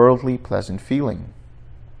a worldly pleasant feeling.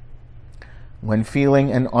 When feeling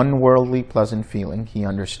an unworldly pleasant feeling, he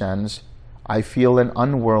understands, I feel an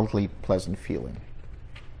unworldly pleasant feeling.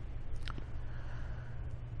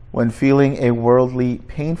 When feeling a worldly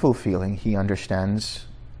painful feeling, he understands,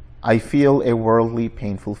 I feel a worldly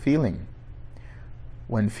painful feeling.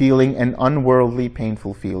 When feeling an unworldly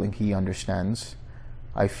painful feeling, he understands,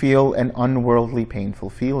 I feel an unworldly painful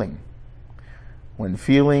feeling. When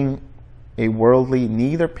feeling a worldly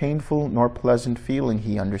neither painful nor pleasant feeling,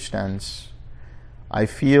 he understands, I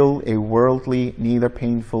feel a worldly neither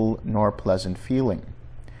painful nor pleasant feeling.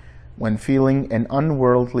 When feeling an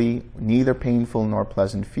unworldly neither painful nor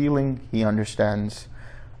pleasant feeling, he understands,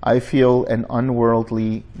 I feel an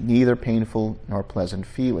unworldly neither painful nor pleasant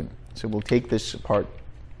feeling. So we'll take this apart.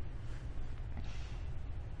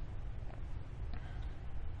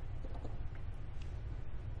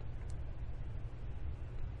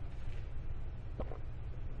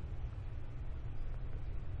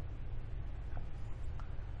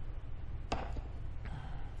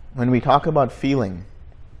 When we talk about feeling,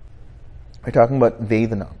 we're talking about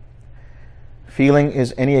Vedana. Feeling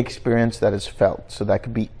is any experience that is felt. So that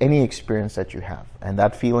could be any experience that you have. And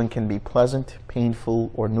that feeling can be pleasant,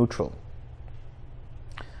 painful, or neutral.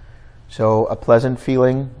 So a pleasant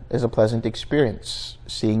feeling is a pleasant experience.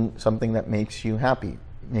 Seeing something that makes you happy,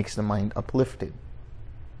 makes the mind uplifted.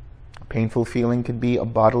 A painful feeling could be a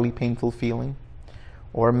bodily painful feeling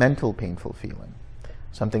or a mental painful feeling.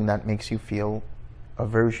 Something that makes you feel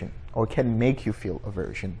aversion or can make you feel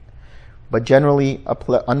aversion. But generally,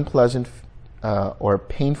 unpleasant or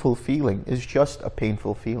painful feeling is just a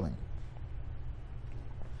painful feeling.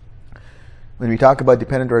 When we talk about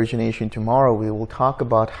dependent origination tomorrow, we will talk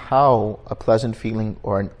about how a pleasant feeling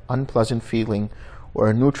or an unpleasant feeling or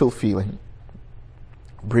a neutral feeling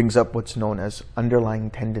brings up what's known as underlying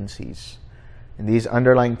tendencies. And these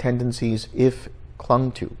underlying tendencies, if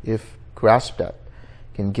clung to, if grasped at,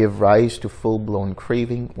 can give rise to full-blown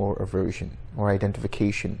craving or aversion or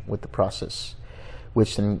identification with the process,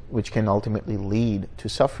 which can ultimately lead to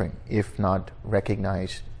suffering if not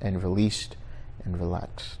recognized and released and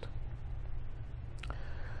relaxed.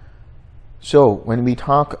 So when we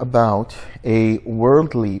talk about a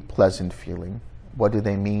worldly pleasant feeling, what do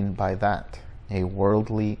they mean by that? A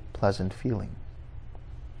worldly pleasant feeling.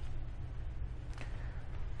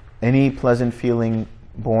 Any pleasant feeling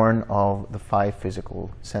born of the five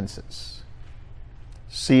physical senses.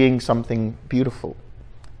 Seeing something beautiful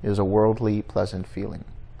is a worldly pleasant feeling.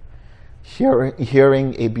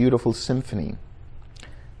 Hearing a beautiful symphony,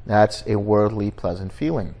 that's a worldly pleasant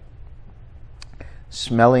feeling.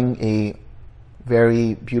 Smelling a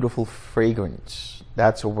very beautiful fragrance,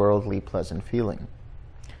 that's a worldly pleasant feeling.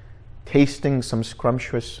 Tasting some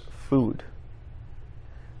scrumptious food,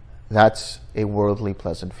 that's a worldly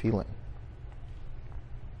pleasant feeling.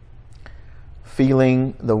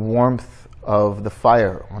 Feeling the warmth of the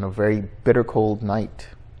fire on a very bitter cold night,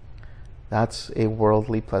 that's a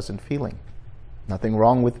worldly pleasant feeling. Nothing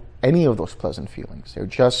wrong with any of those pleasant feelings. They're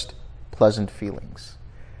just pleasant feelings.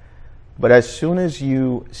 But as soon as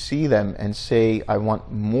you see them and say, I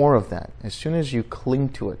want more of that, as soon as you cling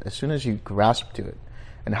to it, as soon as you grasp to it,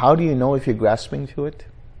 and how do you know if you're grasping to it?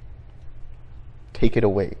 Take it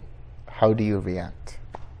away. How do you react?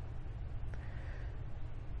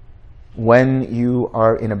 When you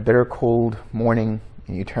are in a bitter cold morning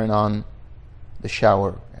and you turn on the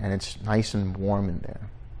shower and it's nice and warm in there,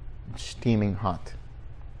 it's steaming hot,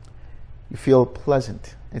 you feel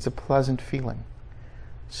pleasant. It's a pleasant feeling.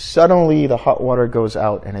 Suddenly the hot water goes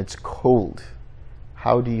out and it's cold.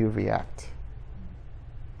 How do you react?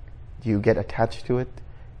 Do you get attached to it?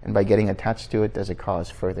 And by getting attached to it, does it cause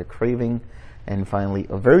further craving and finally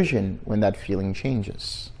aversion when that feeling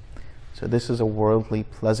changes? So this is a worldly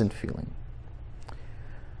pleasant feeling.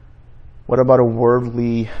 What about a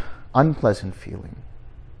worldly unpleasant feeling?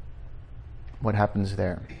 What happens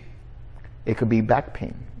there? It could be back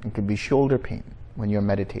pain. It could be shoulder pain when you're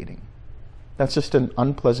meditating. That's just an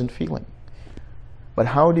unpleasant feeling. But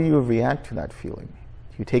how do you react to that feeling?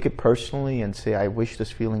 Do you take it personally and say, I wish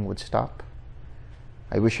this feeling would stop?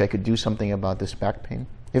 I wish I could do something about this back pain.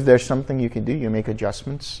 If there's something you can do, you make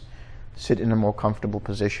adjustments, sit in a more comfortable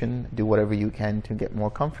position, do whatever you can to get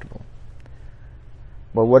more comfortable.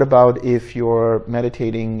 But what about if you're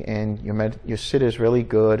meditating and your sit is really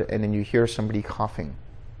good and then you hear somebody coughing?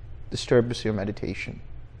 Disturbs your meditation.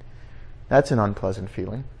 That's an unpleasant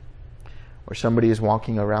feeling. Or somebody is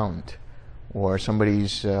walking around, or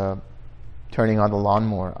somebody's turning on the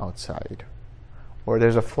lawnmower outside, or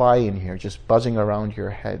there's a fly in here just buzzing around your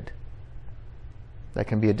head. That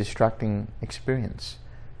can be a distracting experience.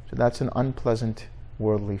 So that's an unpleasant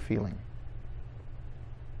worldly feeling.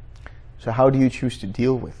 So how do you choose to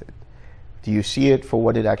deal with it? Do you see it for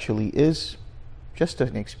what it actually is? Just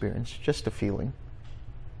an experience, just a feeling.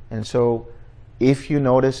 And so if you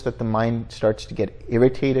notice that the mind starts to get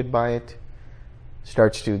irritated by it,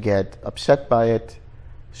 starts to get upset by it,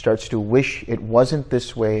 starts to wish it wasn't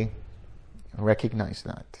this way, recognize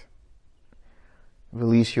that.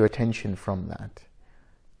 Release your attention from that.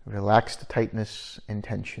 Relax the tightness and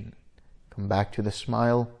tension. Come back to the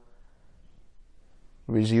smile.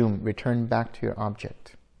 Return back to your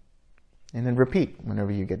object. And then repeat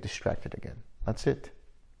whenever you get distracted again. That's it.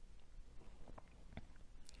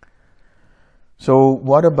 So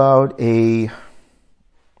what about a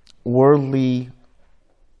worldly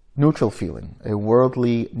neutral feeling? A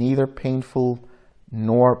worldly, neither painful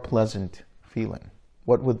nor pleasant feeling.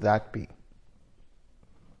 What would that be?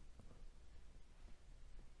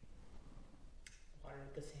 Water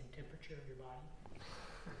at the same temperature of your body.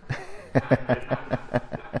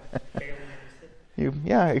 Barely notice it.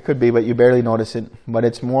 Yeah, it could be, but you barely notice it. But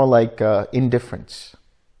it's more like indifference.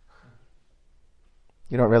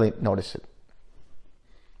 You don't really notice it.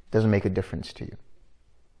 Doesn't make a difference to you.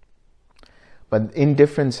 But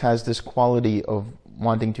indifference has this quality of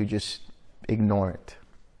wanting to just ignore it.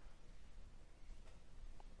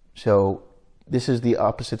 So this is the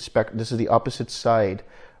opposite this is the opposite side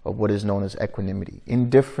of what is known as equanimity.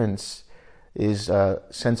 Indifference is a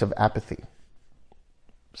sense of apathy,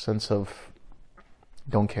 sense of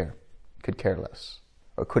don't care, could care less,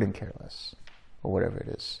 or couldn't care less, or whatever it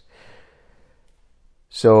is.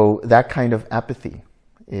 So that kind of apathy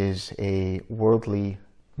is a worldly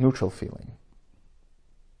neutral feeling.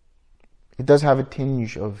 It does have a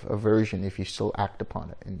tinge of aversion if you still act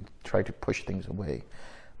upon it and try to push things away.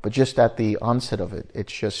 But just at the onset of it,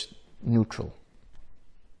 it's just neutral.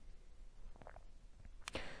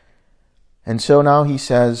 And so now he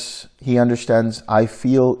says, he understands, I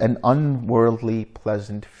feel an unworldly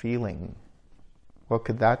pleasant feeling. What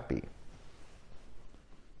could that be?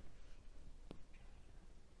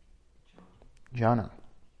 Jhana.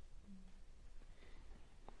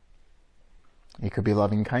 It could be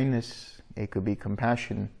loving kindness. It could be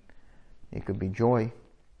compassion. It could be joy.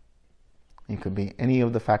 It could be any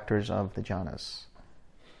of the factors of the jhanas.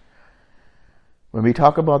 When we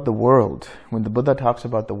talk about the world, when the Buddha talks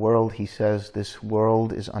about the world, he says this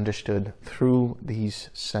world is understood through these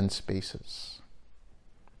sense bases.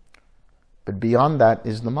 But beyond that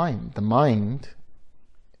is the mind. The mind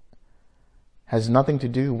has nothing to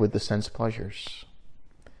do with the sense pleasures.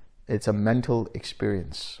 It's a mental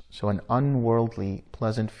experience. So an unworldly,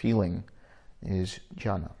 pleasant feeling is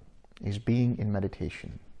jhana, is being in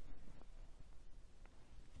meditation.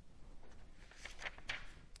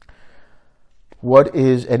 What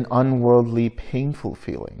is an unworldly, painful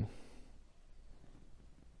feeling?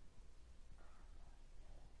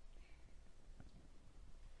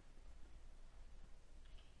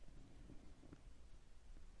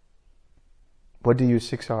 What do you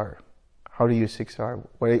 6R? How do you 6R?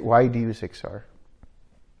 Why do you 6R?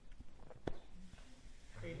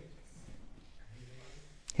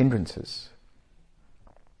 Hindrances.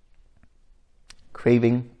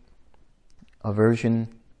 Craving, aversion,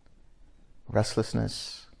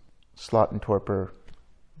 restlessness, sloth and torpor,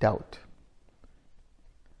 doubt.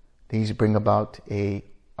 These bring about a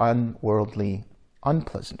unworldly,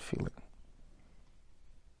 unpleasant feeling?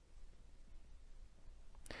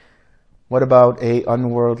 What about a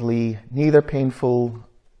unworldly, neither painful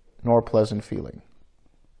nor pleasant feeling?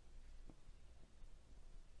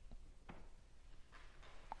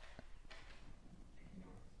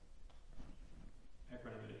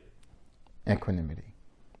 Equanimity.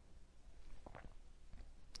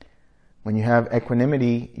 When you have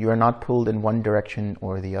equanimity, you are not pulled in one direction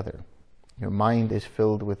or the other. Your mind is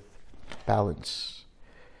filled with balance,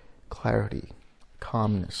 clarity,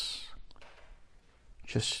 calmness.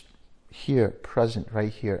 Just here, present,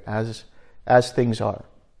 right here, as things are,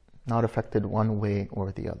 not affected one way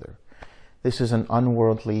or the other. This is an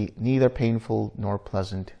unworldly, neither painful nor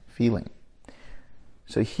pleasant feeling.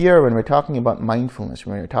 So here, when we're talking about mindfulness,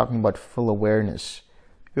 when we're talking about full awareness,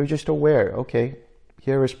 you're just aware, okay,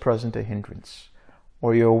 here is present a hindrance.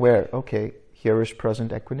 Or you're aware, okay, here is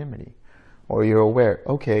present equanimity. Or you're aware,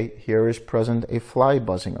 okay, here is present a fly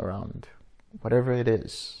buzzing around. Whatever it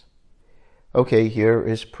is. Okay, here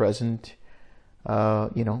is present,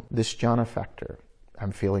 this jhana factor.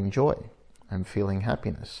 I'm feeling joy. I'm feeling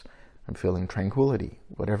happiness. I'm feeling tranquility.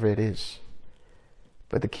 Whatever it is.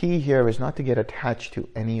 But the key here is not to get attached to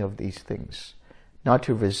any of these things, not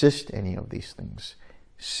to resist any of these things,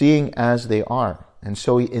 seeing as they are. And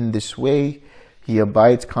so in this way, he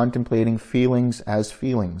abides contemplating feelings as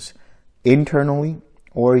feelings internally,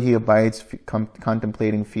 or he abides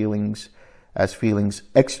contemplating feelings as feelings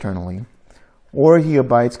externally, or he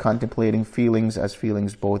abides contemplating feelings as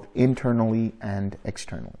feelings both internally and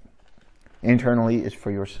externally. Internally is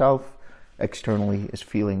for yourself, externally is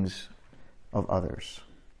feelings of others,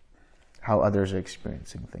 how others are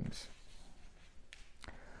experiencing things.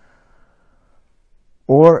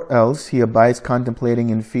 Or else he abides contemplating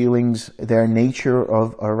in feelings their nature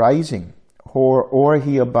of arising, or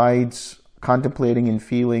he abides contemplating in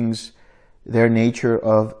feelings their nature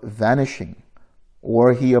of vanishing,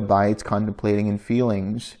 or he abides contemplating in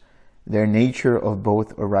feelings their nature of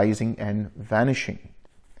both arising and vanishing.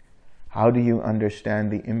 How do you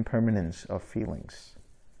understand the impermanence of feelings?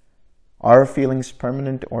 Are feelings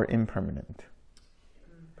permanent or impermanent?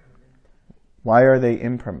 Why are they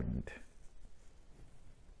impermanent?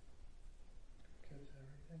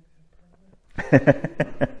 The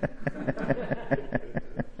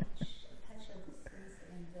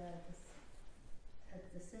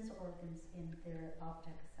sense organs in their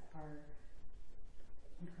objects are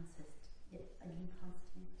inconstant.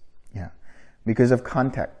 Yeah, because of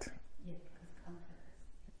contact.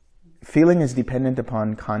 Feeling is dependent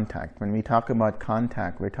upon contact. When we talk about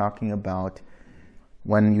contact, we're talking about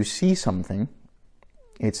when you see something,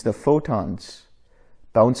 it's the photons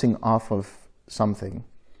bouncing off of something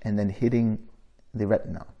and then hitting the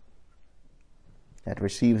retina. That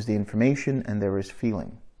receives the information and there is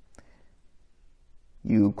feeling.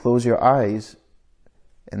 You close your eyes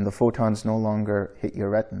and the photons no longer hit your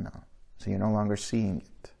retina, so you're no longer seeing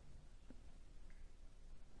it.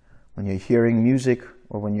 When you're hearing music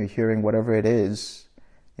or when you're hearing whatever it is,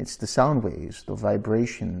 it's the sound waves, the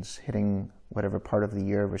vibrations hitting whatever part of the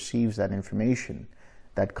ear receives that information.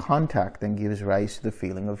 That contact then gives rise to the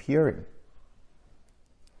feeling of hearing.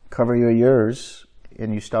 Cover your ears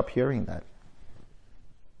and you stop hearing that.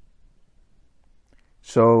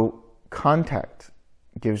 So contact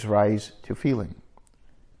gives rise to feeling.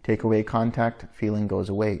 Take away contact, feeling goes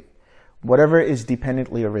away. Whatever is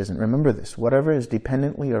dependently arisen, remember this, whatever is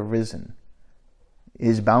dependently arisen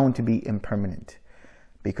is bound to be impermanent,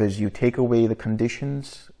 because you take away the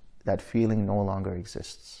conditions, that feeling no longer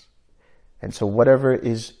exists. And so whatever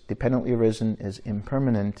is dependently arisen is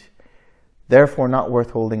impermanent, therefore not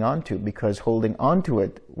worth holding on to, because holding on to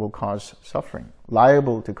it will cause suffering,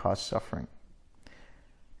 liable to cause suffering.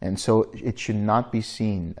 And so it should not be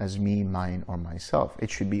seen as me, mine, or myself. It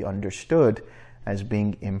should be understood as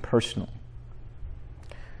being impersonal.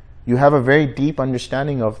 You have a very deep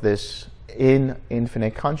understanding of this in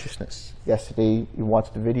infinite consciousness. Yesterday you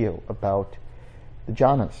watched a video about the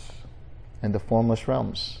jhanas and the formless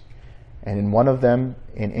realms. And in one of them,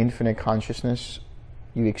 in infinite consciousness,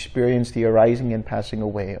 you experience the arising and passing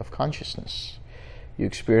away of consciousness. You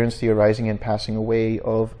experience the arising and passing away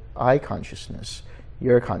of I consciousness,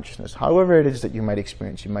 your consciousness. However it is that you might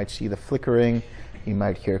experience. You might see the flickering, you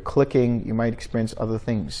might hear clicking, you might experience other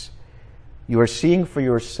things. You are seeing for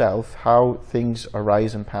yourself how things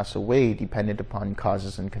arise and pass away dependent upon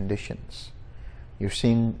causes and conditions. You're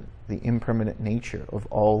seeing the impermanent nature of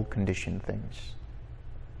all conditioned things.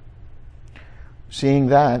 Seeing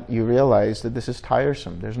that, you realize that this is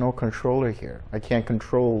tiresome. There's no controller here. I can't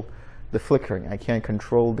control the flickering. I can't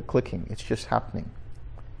control the clicking. It's just happening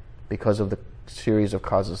because of the series of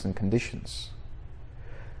causes and conditions.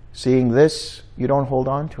 Seeing this, you don't hold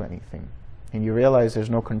on to anything. And you realize there's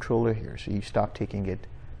no controller here, so you stop taking it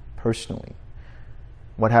personally.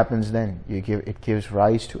 What happens then? It gives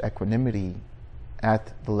rise to equanimity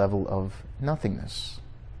at the level of nothingness.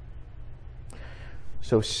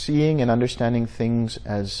 So seeing and understanding things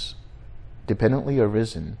as dependently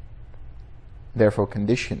arisen, therefore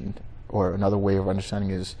conditioned, or another way of understanding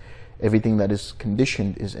is everything that is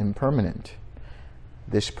conditioned is impermanent.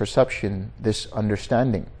 This perception, this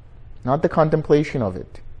understanding, not the contemplation of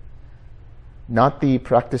it, not the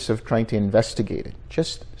practice of trying to investigate it,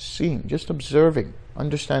 just seeing, just observing,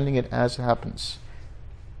 understanding it as it happens.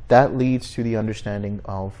 That leads to the understanding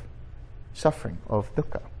of suffering, of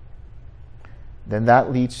dukkha. Then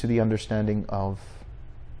that leads to the understanding of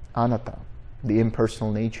anatta, the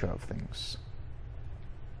impersonal nature of things.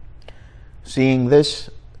 Seeing this,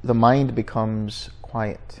 the mind becomes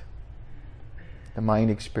quiet. The mind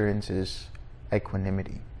experiences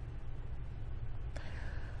equanimity.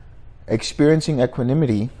 Experiencing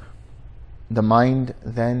equanimity, the mind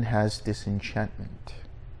then has disenchantment.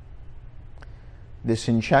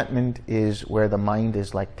 Disenchantment is where the mind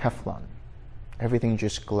is like Teflon. Everything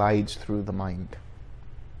just glides through the mind,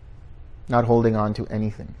 not holding on to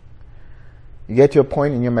anything. You get to a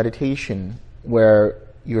point in your meditation where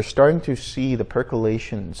you're starting to see the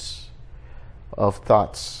percolations of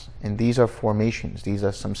thoughts, and these are formations, these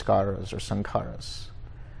are samskaras or sankharas.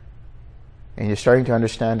 And you're starting to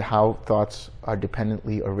understand how thoughts are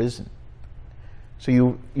dependently arisen. So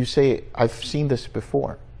you say, I've seen this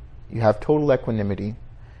before. You have total equanimity,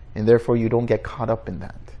 and therefore you don't get caught up in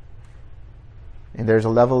that. And there's a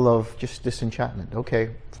level of just disenchantment.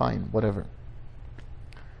 Okay, fine, whatever.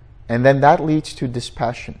 And then that leads to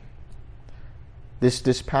dispassion. This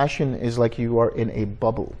dispassion is like you are in a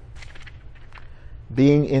bubble.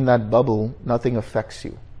 Being in that bubble, nothing affects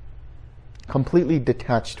you. Completely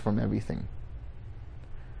detached from everything.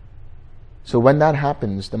 So when that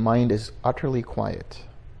happens, the mind is utterly quiet,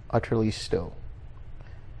 utterly still.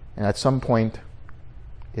 And at some point,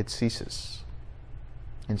 it ceases.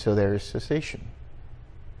 And so there is cessation.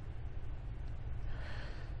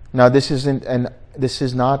 Now this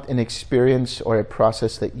is not an experience or a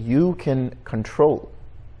process that you can control.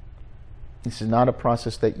 This is not a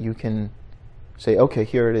process that you can say, okay,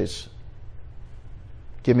 here it is.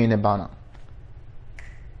 Give me Nibbana.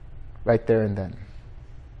 Right there and then.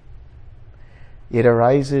 It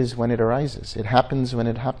arises when it arises. It happens when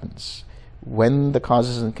it happens. When the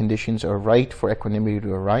causes and conditions are right for equanimity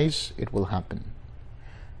to arise, it will happen.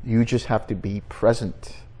 You just have to be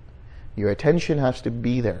present. Your attention has to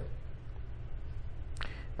be there.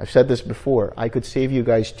 I've said this before. I could save you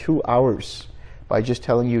guys 2 hours by just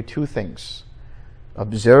telling you two things.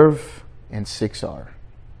 Observe and 6R.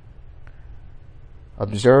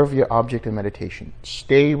 Observe your object of meditation.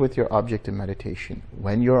 Stay with your object of meditation.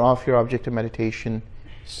 When you're off your object of meditation,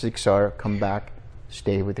 6R, come back,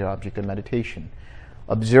 stay with your object of meditation.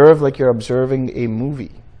 Observe like you're observing a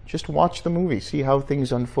movie. Just watch the movie, see how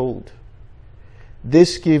things unfold.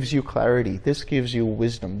 This gives you clarity, this gives you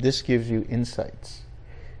wisdom, this gives you insights.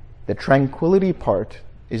 The tranquility part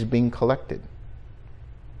is being collected.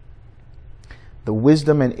 The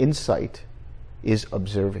wisdom and insight is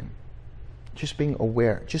observing. Just being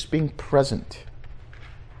aware, just being present.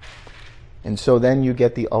 And so then you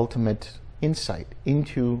get the ultimate insight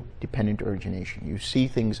into dependent origination. You see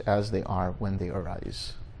things as they are when they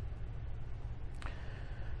arise.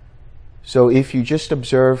 So if you just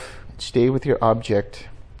observe, stay with your object,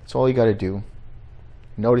 that's all you got to do.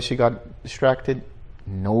 Notice you got distracted,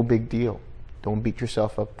 no big deal. Don't beat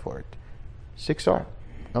yourself up for it. 6R,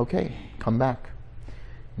 okay, come back.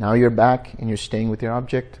 Now you're back and you're staying with your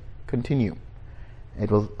object, continue. It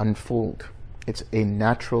will unfold. It's a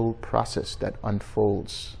natural process that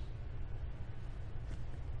unfolds.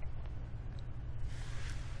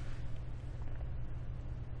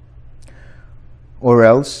 Or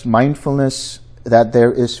else, mindfulness that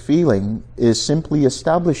there is feeling is simply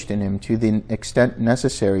established in him to the extent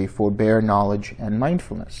necessary for bare knowledge and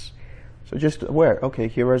mindfulness. So just aware, okay,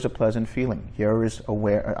 here is a pleasant feeling. Here is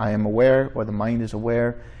aware, I am aware, or the mind is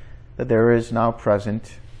aware that there is now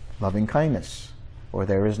present loving kindness, or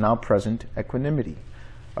there is now present equanimity,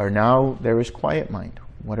 or now there is quiet mind,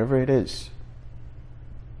 whatever it is.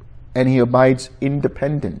 And he abides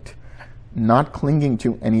independent, not clinging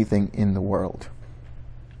to anything in the world.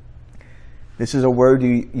 This is a word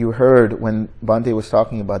you heard when Bhante was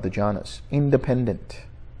talking about the jhanas. Independent.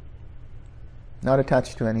 Not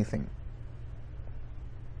attached to anything.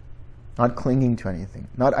 Not clinging to anything.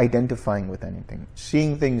 Not identifying with anything.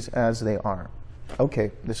 Seeing things as they are.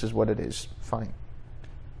 Okay, this is what it is. Fine.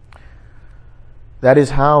 That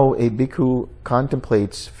is how a bhikkhu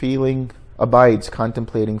contemplates feeling, abides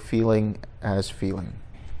contemplating feeling as feeling.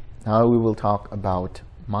 Now we will talk about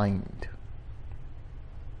mind.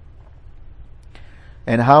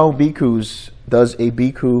 And how does a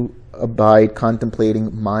bhikkhu abide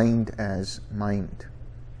contemplating mind as mind?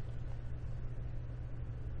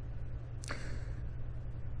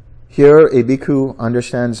 Here, a bhikkhu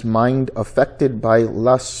understands mind affected by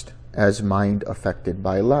lust as mind affected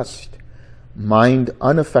by lust, mind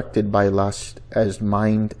unaffected by lust as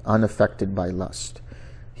mind unaffected by lust.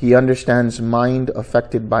 He understands mind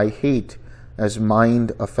affected by hate as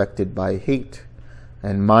mind affected by hate,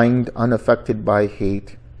 and mind unaffected by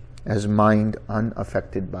hate as mind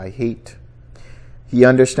unaffected by hate. He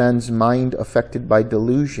understands mind affected by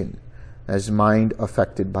delusion as mind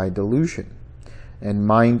affected by delusion, and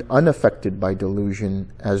mind unaffected by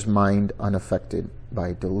delusion as mind unaffected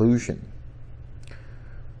by delusion.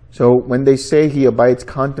 So when they say he abides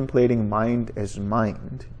contemplating mind as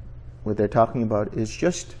mind, what they're talking about is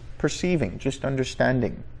just perceiving, just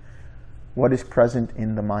understanding what is present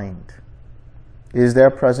in the mind. Is there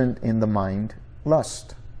present in the mind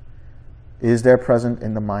lust? Is there present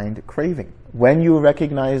in the mind craving? When you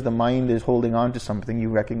recognize the mind is holding on to something, you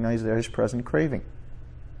recognize there is present craving.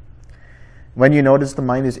 When you notice the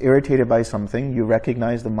mind is irritated by something, you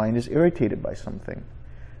recognize the mind is irritated by something.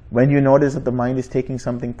 When you notice that the mind is taking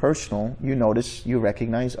something personal, you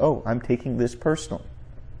recognize, oh, I'm taking this personal.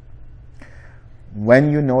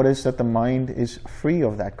 When you notice that the mind is free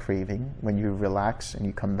of that craving, when you relax and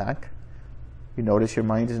you come back, you notice your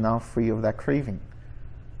mind is now free of that craving,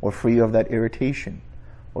 or free of that irritation,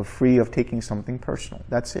 or free of taking something personal.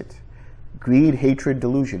 That's it. Greed, hatred,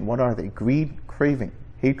 delusion. What are they? Greed, craving,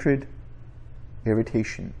 hatred,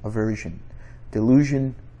 irritation, aversion,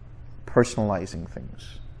 delusion, personalizing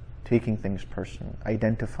things, taking things personal,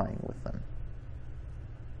 identifying with them.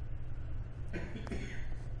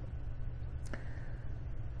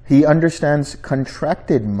 He understands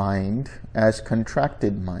contracted mind as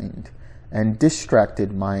contracted mind, and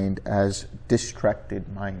distracted mind as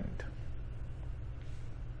distracted mind.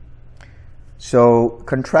 So,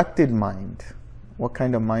 contracted mind, what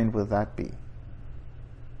kind of mind will that be?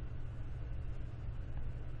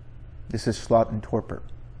 This is sloth and torpor,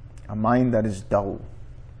 a mind that is dull.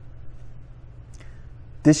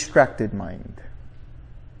 Distracted mind,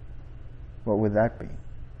 what would that be?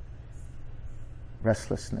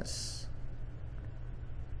 Restlessness.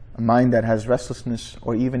 A mind that has restlessness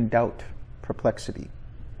or even doubt, perplexity.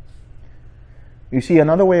 You see,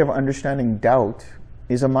 another way of understanding doubt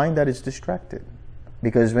is a mind that is distracted.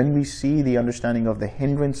 Because when we see the understanding of the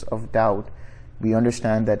hindrance of doubt, we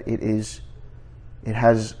understand that it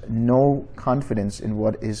has no confidence in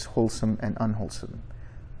what is wholesome and unwholesome.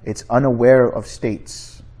 It's unaware of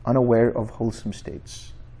states, unaware of wholesome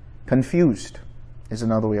states. Confused is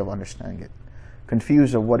another way of understanding it.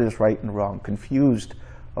 Confused of what is right and wrong. Confused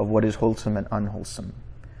of what is wholesome and unwholesome.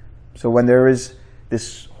 So when there is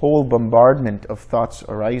this whole bombardment of thoughts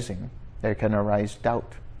arising, there can arise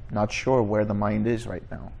doubt. Not sure where the mind is right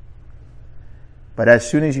now. But as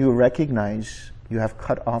soon as you recognize you have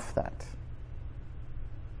cut off that,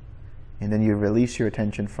 and then you release your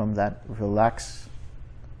attention from that, relax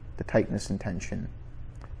the tightness and tension,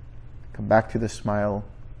 come back to the smile,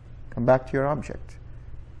 come back to your object.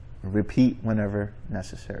 Repeat whenever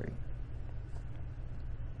necessary.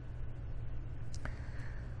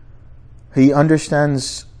 He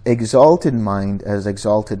understands exalted mind as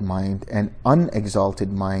exalted mind and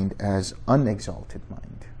unexalted mind as unexalted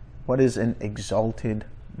mind. What is an exalted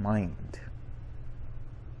mind?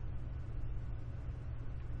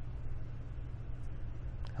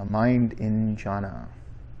 A mind in jhana.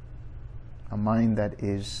 A mind that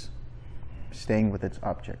is staying with its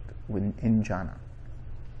object, in jhana.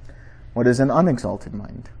 What is an unexalted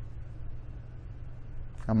mind?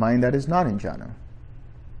 A mind that is not in jhana.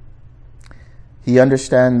 He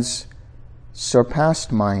understands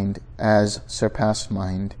surpassed mind as surpassed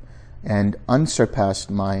mind and unsurpassed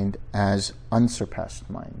mind as unsurpassed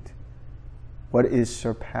mind. What is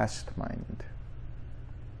surpassed mind?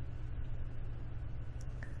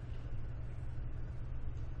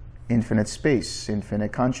 Infinite space,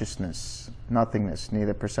 infinite consciousness, nothingness,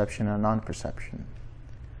 neither perception nor non-perception.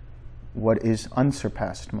 What is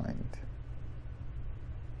unsurpassed mind?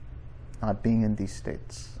 Not being in these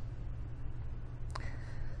states.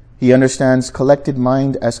 He understands collected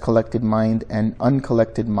mind as collected mind and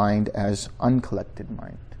uncollected mind as uncollected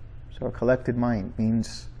mind. So a collected mind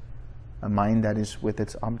means a mind that is with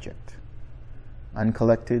its object.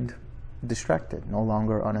 Uncollected distracted, no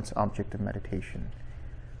longer on its object of meditation.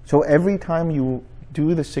 So every time you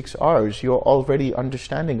do the 6 R's, you're already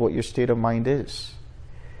understanding what your state of mind is.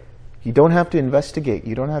 You don't have to investigate.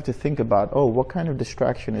 You don't have to think about, oh, what kind of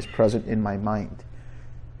distraction is present in my mind?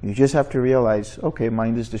 You just have to realize, okay,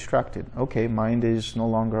 mind is distracted. Okay, mind is no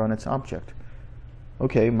longer on its object.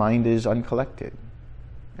 Okay, mind is uncollected.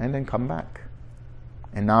 And then come back.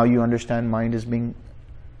 And now you understand mind is being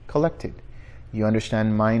collected. You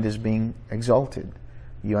understand mind as being exalted.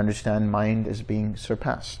 You understand mind as being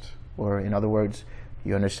surpassed. Or in other words,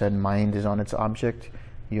 you understand mind is on its object.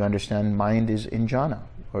 You understand mind is in jhana.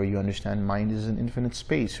 Or you understand mind is in infinite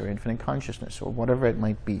space or infinite consciousness or whatever it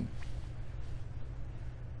might be.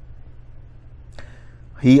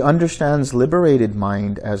 He understands liberated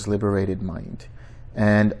mind as liberated mind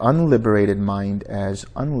and unliberated mind as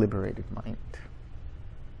unliberated mind.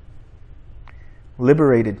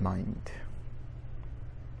 Liberated mind.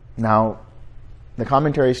 Now, the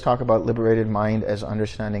commentaries talk about liberated mind as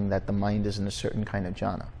understanding that the mind is in a certain kind of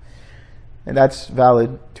jhana. And that's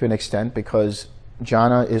valid to an extent because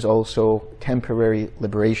jhana is also temporary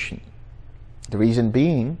liberation. The reason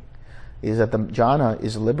being is that the jhana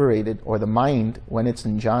is liberated, or the mind, when it's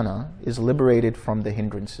in jhana, is liberated from the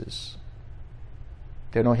hindrances.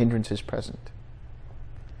 There are no hindrances present.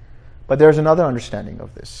 But there's another understanding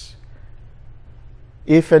of this.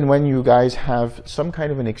 If and when you guys have some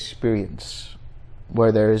kind of an experience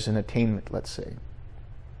where there is an attainment, let's say,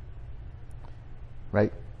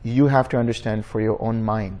 right? You have to understand for your own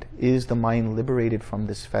mind, is the mind liberated from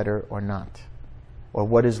this fetter or not? Or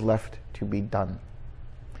what is left to be done?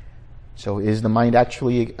 So is the mind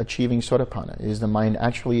actually achieving Sotapanna? Is the mind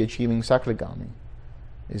actually achieving Sakadagami?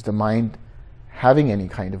 Is the mind having any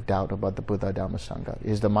kind of doubt about the Buddha, Dhamma, Sangha?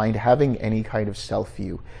 Is the mind having any kind of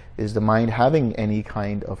self-view? Is the mind having any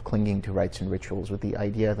kind of clinging to rites and rituals with the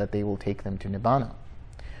idea that they will take them to Nibbana?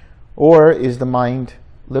 Or is the mind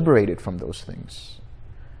liberated from those things?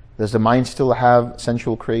 Does the mind still have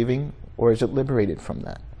sensual craving, or is it liberated from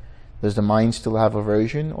that? Does the mind still have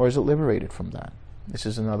aversion, or is it liberated from that? This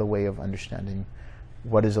is another way of understanding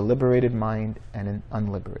what is a liberated mind and an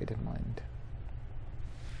unliberated mind.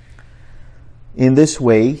 In this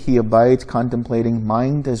way, he abides contemplating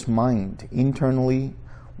mind as mind internally,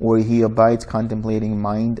 or he abides contemplating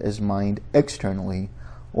mind as mind externally,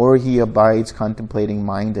 or he abides contemplating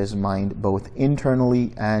mind as mind both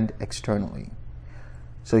internally and externally.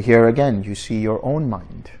 So here again, you see your own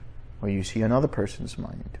mind, or you see another person's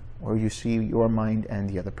mind, or you see your mind and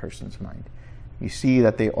the other person's mind. You see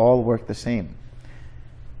that they all work the same.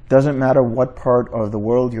 Doesn't matter what part of the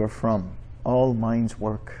world you're from, all minds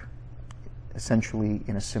work essentially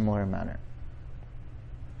in a similar manner.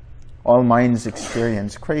 All minds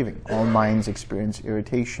experience craving. All minds experience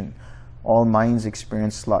irritation. All minds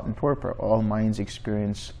experience sloth and torpor. All minds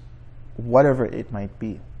experience whatever it might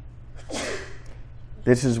be.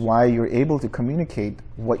 This is why you're able to communicate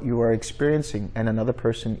what you are experiencing and another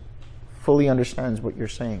person fully understands what you're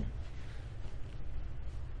saying.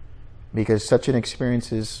 Because such an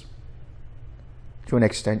experience is, to an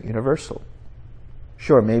extent, universal.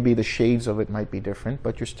 Sure, maybe the shades of it might be different,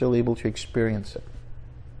 but you're still able to experience it.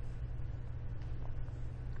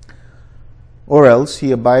 Or else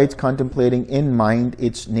he abides contemplating in mind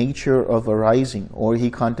its nature of arising, or he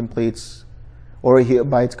abides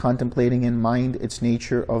contemplating in mind its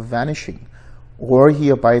nature of vanishing, or he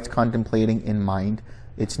abides contemplating in mind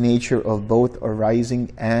its nature of both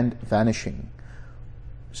arising and vanishing.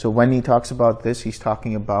 So when he talks about this, he's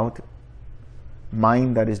talking about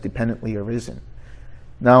mind that is dependently arisen.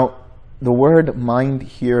 Now, the word mind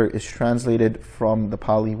here is translated from the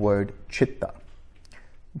Pali word chitta.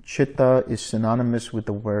 Chitta is synonymous with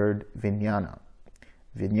the word vijnana.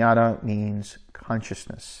 Vijnana means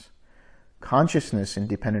consciousness. Consciousness in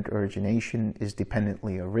dependent origination is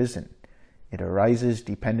dependently arisen. It arises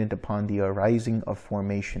dependent upon the arising of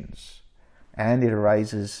formations. And it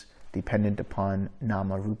arises dependent upon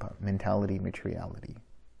nama rupa, mentality, materiality.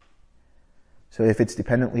 So if it's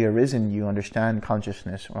dependently arisen, you understand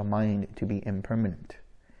consciousness or mind to be impermanent.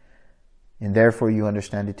 And therefore you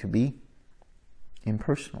understand it to be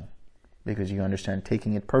impersonal. Because you understand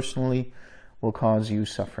taking it personally will cause you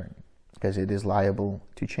suffering. Because it is liable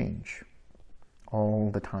to change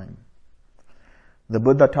all the time. The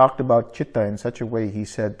Buddha talked about chitta in such a way, he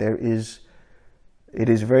said it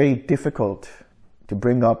is very difficult to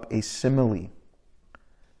bring up a simile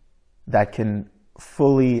that can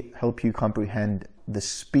fully help you comprehend the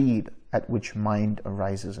speed at which mind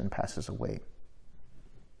arises and passes away.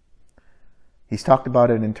 He's talked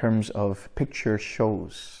about it in terms of picture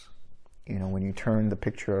shows. You know, when you turn the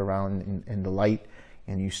picture around in the light,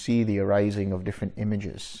 and you see the arising of different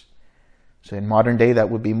images. So in modern day, that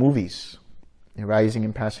would be movies, the arising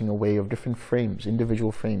and passing away of different frames,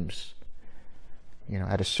 individual frames.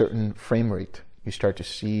 At a certain frame rate, you start to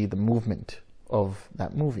see the movement of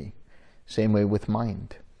that movie. Same way with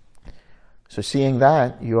mind. So seeing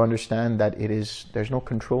that, you understand that there's no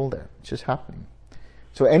control there. It's just happening.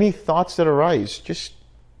 So any thoughts that arise,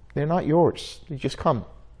 they're not yours. They just come.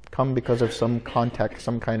 Come because of some context,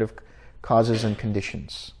 some kind of causes and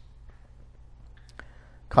conditions.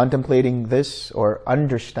 Contemplating this, or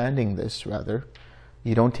understanding this rather,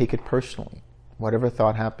 you don't take it personally. Whatever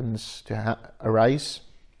thought happens to arise,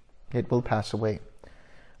 it will pass away.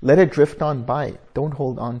 Let it drift on by. Don't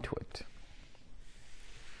hold on to it.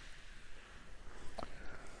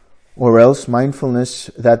 Or else mindfulness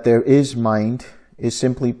that there is mind is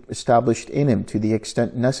simply established in him to the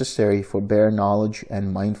extent necessary for bare knowledge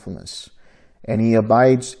and mindfulness. And he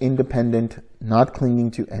abides independent, not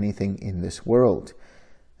clinging to anything in this world.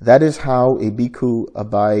 That is how a bhikkhu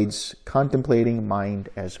abides, contemplating mind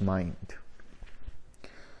as mind.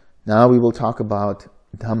 Now we will talk about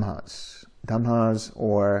Dhammās. Dhammās,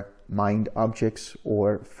 or mind objects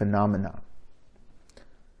or phenomena.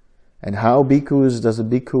 And how bhikkhus does a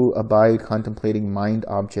bhikkhu abide contemplating mind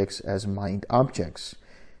objects as mind objects?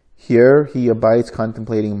 Here he abides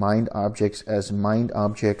contemplating mind objects as mind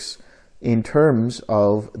objects in terms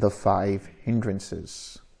of the 5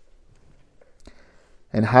 hindrances.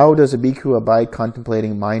 And how does a bhikkhu abide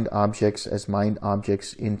contemplating mind objects as mind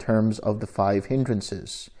objects in terms of the 5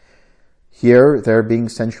 hindrances? Here, there being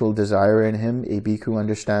sensual desire in him, a bhikkhu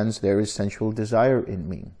understands there is sensual desire in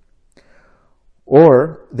me.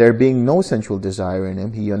 Or, there being no sensual desire in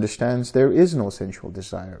him, he understands there is no sensual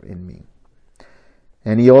desire in me.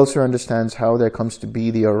 And he also understands how there comes to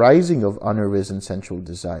be the arising of unarisen sensual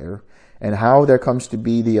desire, and how there comes to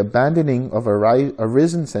be the abandoning of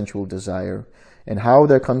arisen sensual desire, and how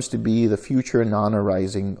there comes to be the future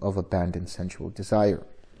non-arising of abandoned sensual desire.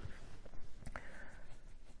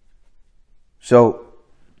 So,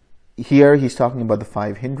 here he's talking about the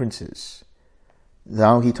 5 hindrances.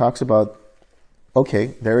 Now he talks about,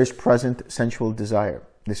 okay, there is present sensual desire.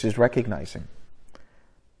 This is recognizing.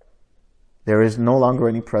 There is no longer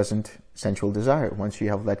any present sensual desire. Once you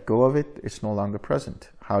have let go of it, it's no longer present.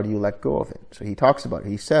 How do you let go of it? So he talks about it.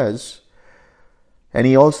 He says, and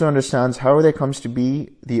he also understands how there comes to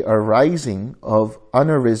be the arising of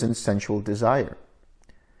unarisen sensual desire.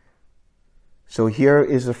 So here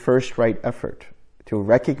is the first right effort, to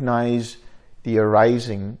recognize the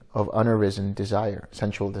arising of unarisen desire,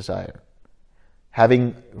 sensual desire.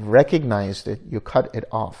 Having recognized it, you cut it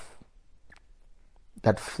off.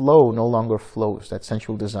 That flow no longer flows, that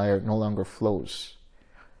sensual desire no longer flows.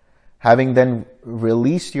 Having then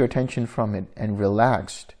released your attention from it and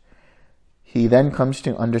relaxed, he then comes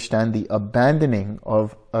to understand the abandoning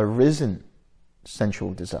of arisen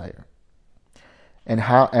sensual desire. And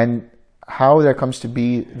how there comes to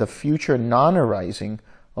be the future non-arising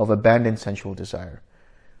of abandoned sensual desire.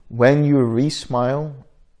 When you re-smile,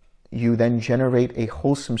 you then generate a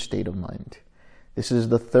wholesome state of mind. This is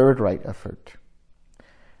the third right effort.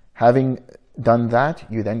 Having done that,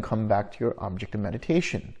 you then come back to your object of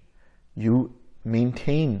meditation. You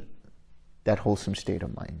maintain that wholesome state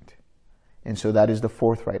of mind. And so that is the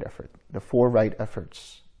fourth right effort, the 4 right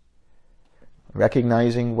efforts.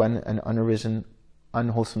 Recognizing when an unarisen,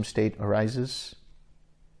 unwholesome state arises,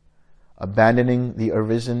 abandoning the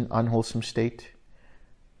arisen, unwholesome state,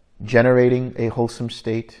 generating a wholesome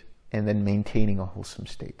state, and then maintaining a wholesome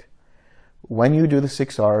state. When you do the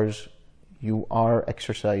 6 R's, you are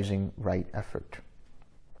exercising right effort.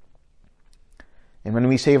 And when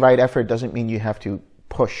we say right effort, it doesn't mean you have to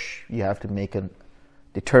push, you have to make a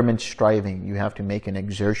determined striving, you have to make an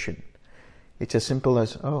exertion. It's as simple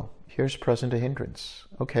as, oh, here's present a hindrance.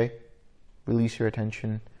 Okay, release your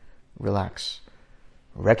attention, relax.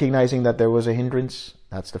 Recognizing that there was a hindrance,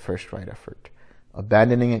 that's the first right effort.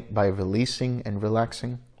 Abandoning it by releasing and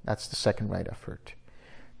relaxing, that's the second right effort.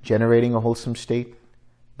 Generating a wholesome state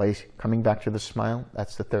by coming back to the smile,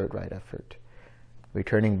 that's the third right effort.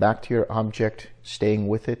 Returning back to your object, staying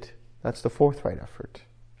with it, that's the fourth right effort.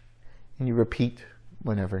 And you repeat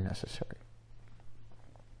whenever necessary.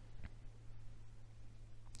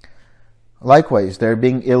 Likewise, there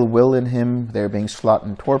being ill will in him, there being sloth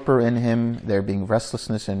and torpor in him, there being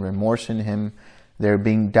restlessness and remorse in him, there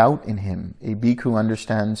being doubt in him, a bhikkhu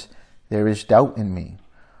understands there is doubt in me,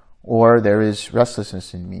 or there is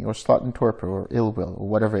restlessness in me, or sloth and torpor, or ill will, or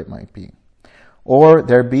whatever it might be. Or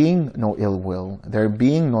there being no ill will, there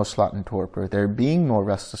being no sloth and torpor, there being no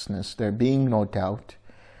restlessness, there being no doubt,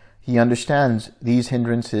 he understands these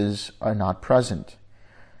hindrances are not present.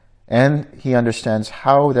 And he understands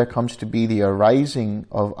how there comes to be the arising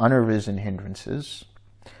of unarisen hindrances,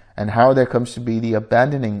 and how there comes to be the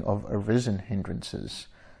abandoning of arisen hindrances,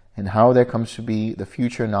 and how there comes to be the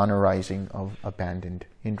future non-arising of abandoned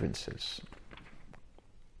hindrances.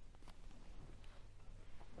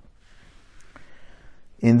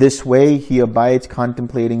 In this way, he abides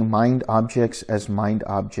contemplating mind objects as mind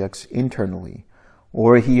objects internally,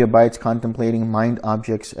 or he abides contemplating mind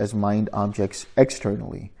objects as mind objects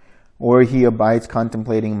externally, or he abides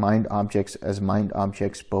contemplating mind objects as mind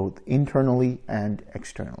objects both internally and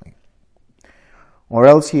externally. Or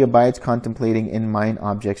else he abides contemplating in mind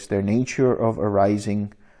objects their nature of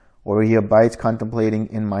arising, or he abides contemplating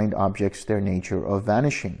in mind objects their nature of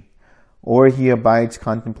vanishing, or he abides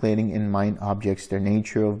contemplating in mind objects their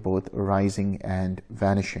nature of both arising and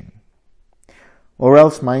vanishing. Or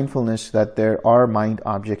else mindfulness that there are mind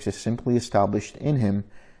objects is simply established in him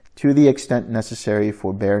to the extent necessary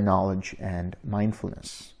for bare knowledge and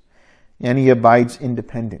mindfulness. And he abides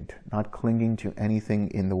independent, not clinging to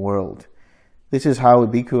anything in the world. This is how a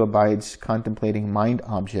bhikkhu abides contemplating mind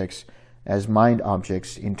objects as mind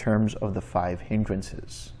objects in terms of the 5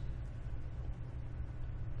 hindrances.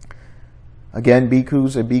 Again, a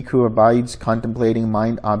bhikkhu abides contemplating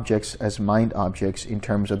mind objects as mind objects in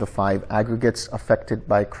terms of the 5 aggregates affected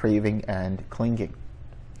by craving and clinging.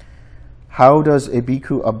 How does a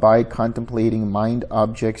bhikkhu abide contemplating mind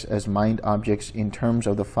objects as mind objects in terms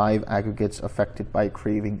of the 5 aggregates affected by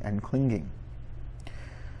craving and clinging?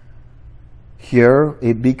 Here,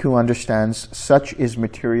 a bhikkhu understands such is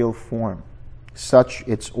material form, such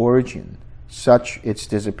its origin, such its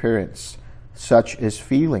disappearance, such is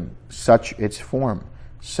feeling, such its form,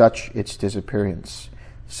 such its disappearance,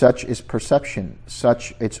 such is perception,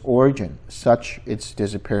 such its origin, such its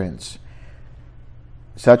disappearance,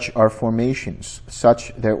 such are formations,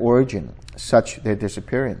 such their origin, such their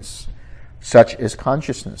disappearance, such is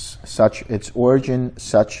consciousness, such its origin,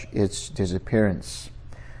 such its disappearance.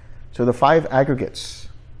 So the 5 aggregates,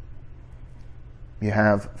 you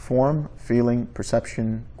have form, feeling,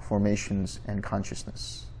 perception, formations, and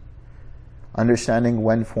consciousness. Understanding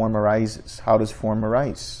when form arises. How does form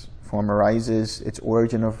arise? Form arises, its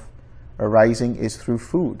origin of arising is through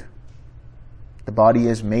food. The body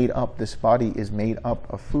is made up, this body is made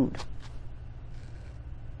up of food.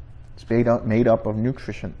 It's made up of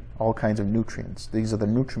nutrition, all kinds of nutrients. These are the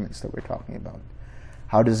nutriments that we're talking about.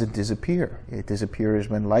 How does it disappear? It disappears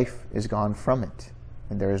when life is gone from it,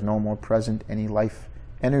 and there is no more present any life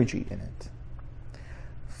energy in it.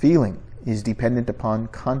 Feeling is dependent upon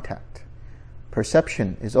contact.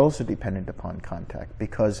 Perception is also dependent upon contact,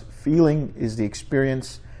 because feeling is the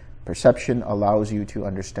experience. Perception allows you to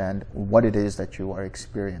understand what it is that you are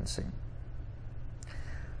experiencing.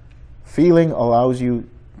 Feeling allows you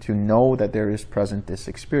to know that there is present this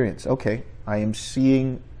experience. Okay, I am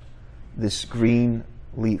seeing this green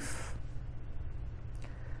leaf.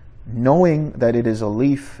 Knowing that it is a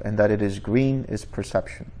leaf and that it is green is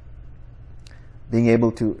perception. Being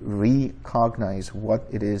able to recognize what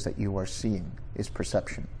it is that you are seeing is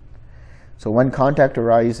perception. So when contact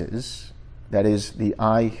arises, that is the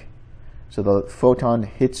eye, so the photon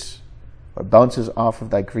hits or bounces off of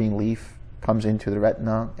that green leaf, comes into the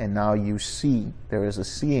retina, and now you see, there is a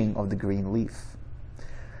seeing of the green leaf.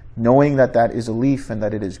 Knowing that that is a leaf and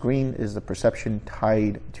that it is green is the perception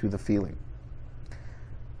tied to the feeling.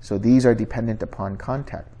 So these are dependent upon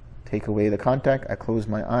contact. Take away the contact, I close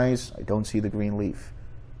my eyes, I don't see the green leaf.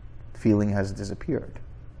 Feeling has disappeared.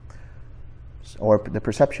 Or the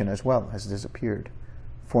perception as well has disappeared.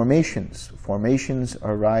 Formations. Formations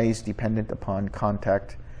arise dependent upon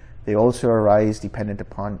contact. They also arise dependent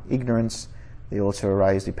upon ignorance. They also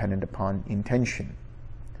arise dependent upon intention.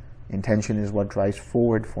 Intention is what drives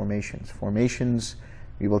forward formations. Formations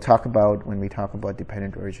we will talk about when we talk about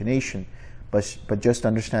dependent origination, but just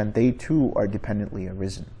understand they too are dependently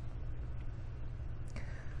arisen.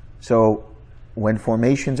 So when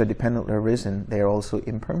formations are dependently arisen, they are also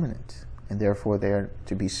impermanent, and therefore they are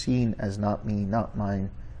to be seen as not me, not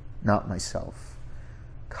mine, not myself.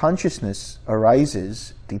 Consciousness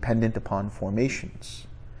arises dependent upon formations.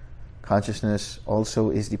 Consciousness also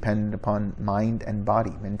is dependent upon mind and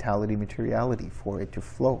body, mentality, materiality, for it to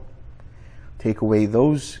flow. Take away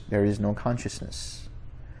those, there is no consciousness.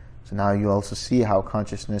 So now you also see how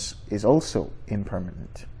consciousness is also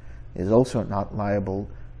impermanent, is also not liable,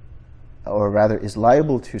 or rather is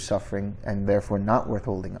liable to suffering, and therefore not worth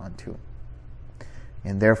holding on to,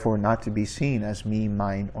 and therefore not to be seen as me,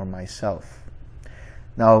 mine, or myself.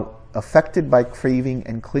 Now, affected by craving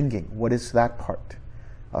and clinging, what is that part?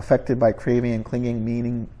 Affected by craving and clinging,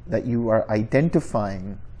 meaning that you are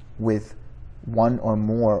identifying with one or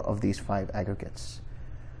more of these 5 aggregates.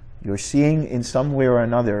 You're seeing in some way or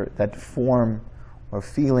another that form or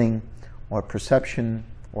feeling or perception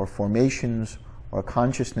or formations or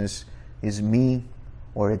consciousness is me,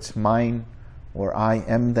 or it's mine, or I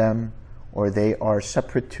am them, or they are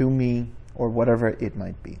separate to me, or whatever it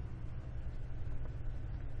might be.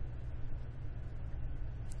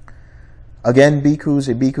 Again, bhikkhus,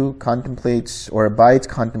 a bhikkhu contemplates or abides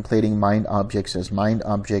contemplating mind objects as mind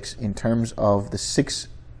objects in terms of the 6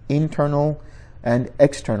 internal and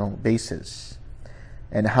external bases.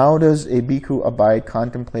 And how does a bhikkhu abide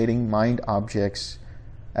contemplating mind objects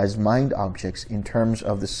as mind objects in terms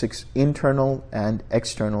of the 6 internal and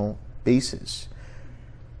external bases?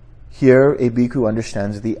 Here, a bhikkhu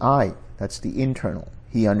understands the I, that's the internal.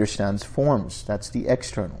 He understands forms, that's the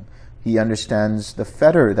external. He understands the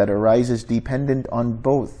fetter that arises dependent on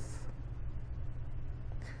both.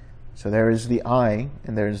 So there is the I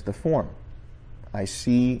and there is the form. I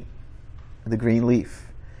see the green leaf.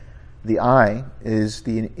 The I is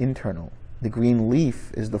the internal. The green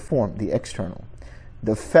leaf is the form, the external.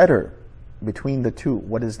 The fetter between the two,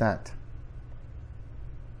 what is that?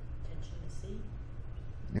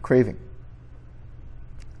 The craving.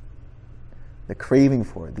 The craving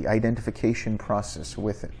for it, the identification process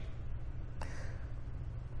with it.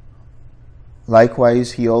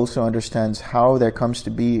 Likewise, he also understands how there comes to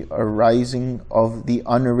be a rising of the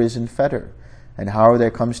unarisen fetter, and how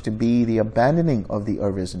there comes to be the abandoning of the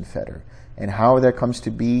arisen fetter, and how there comes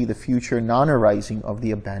to be the future non-arising of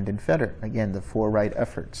the abandoned fetter. Again, the 4 right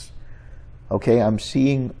efforts. Okay, I'm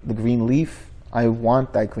seeing the green leaf. I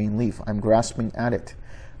want that green leaf. I'm grasping at it.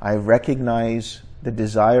 I recognize the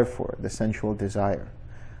desire for it, the sensual desire.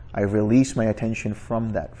 I release my attention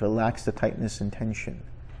from that, relax the tightness and tension.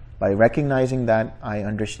 By recognizing that, I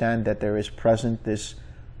understand that there is present this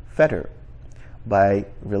fetter. By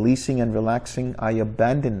releasing and relaxing, I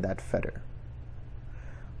abandon that fetter.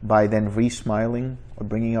 By then re-smiling or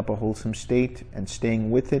bringing up a wholesome state and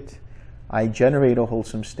staying with it, I generate a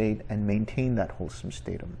wholesome state and maintain that wholesome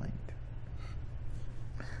state of mind.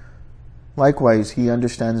 Likewise, he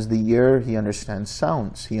understands the ear, he understands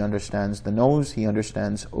sounds, he understands the nose, he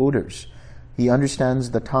understands odors, he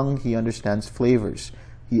understands the tongue, he understands flavors,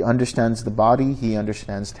 he understands the body, he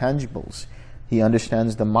understands tangibles, he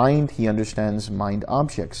understands the mind, he understands mind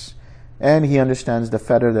objects, and he understands the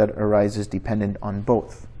fetter that arises dependent on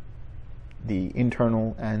both, the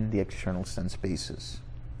internal and the external sense bases.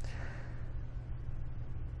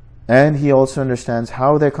 And he also understands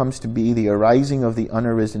how there comes to be the arising of the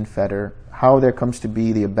unarisen fetter, how there comes to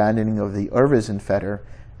be the abandoning of the arisen fetter,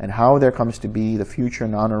 and how there comes to be the future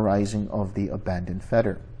non-arising of the abandoned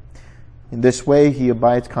fetter. In this way, he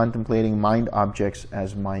abides contemplating mind objects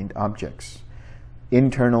as mind objects,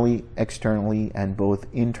 internally, externally, and both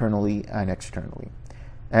internally and externally.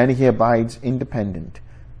 And he abides independent,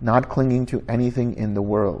 not clinging to anything in the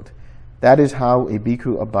world. That is how a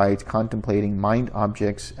bhikkhu abides contemplating mind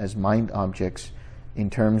objects as mind objects in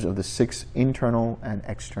terms of the 6 internal and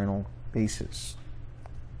external bases.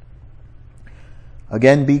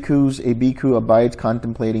 Again, bhikkhus, a bhikkhu abides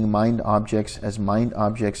contemplating mind objects as mind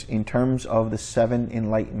objects in terms of the 7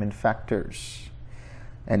 enlightenment factors.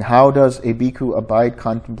 And how does a bhikkhu abide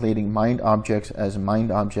contemplating mind objects as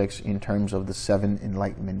mind objects in terms of the 7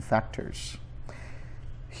 enlightenment factors?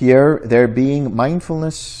 Here, there being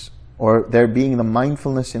mindfulness, or there being the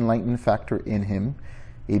mindfulness enlightenment factor in him,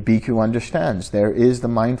 a bhikkhu understands there is the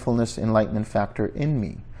mindfulness enlightenment factor in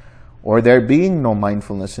me. Or there being no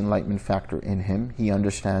mindfulness enlightenment factor in him, he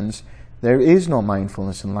understands there is no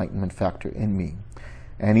mindfulness enlightenment factor in me.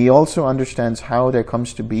 And he also understands how there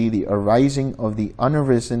comes to be the arising of the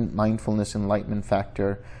unarisen mindfulness enlightenment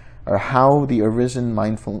factor, or how the arisen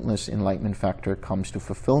mindfulness enlightenment factor comes to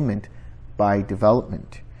fulfillment by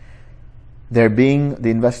development. There being the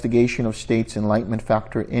investigation of states enlightenment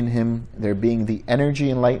factor in him, there being the energy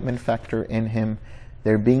enlightenment factor in him,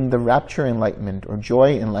 there being the rapture enlightenment or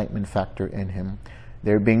joy enlightenment factor in him,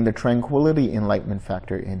 there being the tranquility enlightenment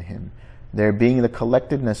factor in him, there being the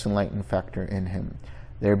collectedness enlightenment factor in him,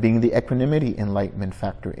 there being the equanimity enlightenment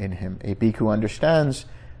factor in him. A bhikkhu understands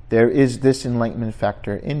there is this enlightenment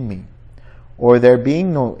factor in me. Or there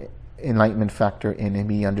being no enlightenment factor in him,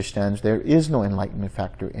 he understands there is no enlightenment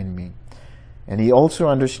factor in me. And he also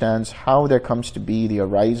understands how there comes to be the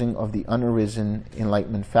arising of the unarisen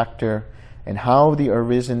enlightenment factor, and how the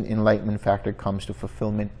arisen enlightenment factor comes to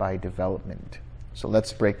fulfillment by development. So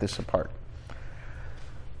let's break this apart.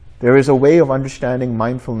 There is a way of understanding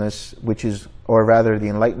mindfulness, which is, or rather the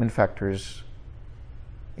enlightenment factors,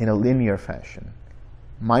 in a linear fashion.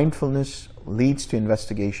 Mindfulness leads to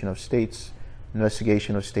investigation of states.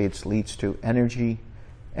 Investigation of states leads to energy.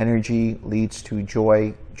 Energy leads to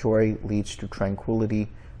joy. Joy leads to tranquility.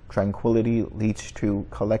 Tranquility leads to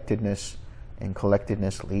collectedness, and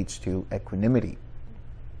collectedness leads to equanimity.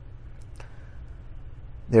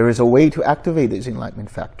 There is a way to activate these enlightenment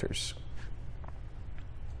factors.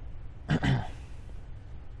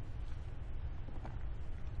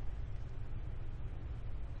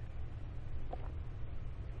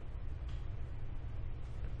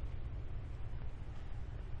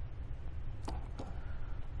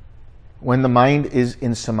 When the mind is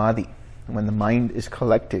in samadhi, when the mind is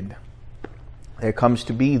collected, there comes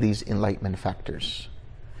to be these enlightenment factors.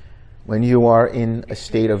 When you are in a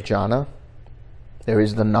state of jhana, there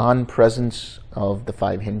is the non-presence of the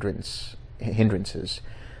 5 hindrances,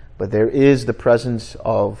 but there is the presence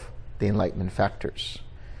of the enlightenment factors.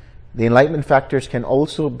 The enlightenment factors can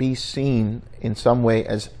also be seen in some way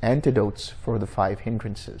as antidotes for the 5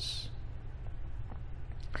 hindrances.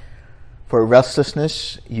 For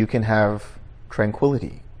restlessness, you can have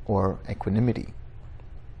tranquility or equanimity.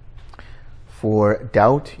 For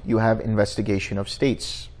doubt, you have investigation of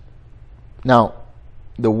states. Now,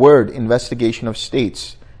 the word investigation of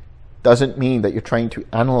states doesn't mean that you're trying to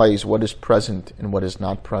analyze what is present and what is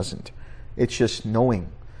not present. It's just knowing.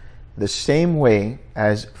 The same way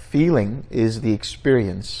as feeling is the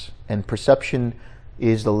experience and perception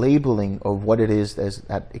is the labeling of what it is as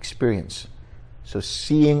that experience. So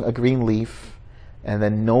seeing a green leaf and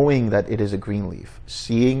then knowing that it is a green leaf.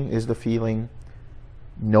 Seeing is the feeling.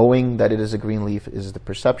 Knowing that it is a green leaf is the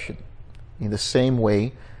perception. In the same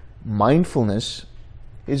way, mindfulness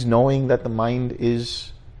is knowing that the mind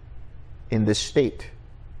is in this state.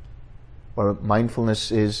 Or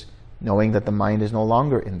mindfulness is knowing that the mind is no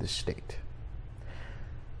longer in this state.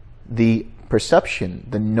 The perception,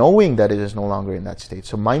 the knowing that it is no longer in that state.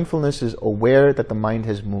 So mindfulness is aware that the mind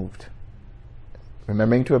has moved.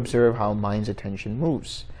 Remembering to observe how mind's attention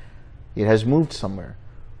moves. It has moved somewhere.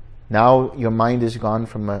 Now your mind has gone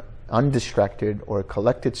from an undistracted or a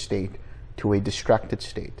collected state to a distracted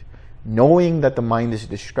state. Knowing that the mind is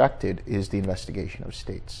distracted is the investigation of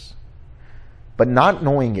states. But not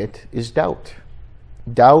knowing it is doubt.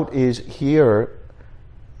 Doubt is here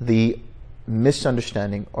the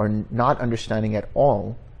misunderstanding or not understanding at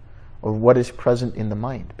all of what is present in the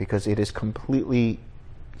mind, because it is completely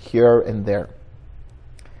here and there.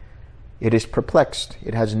 It is perplexed.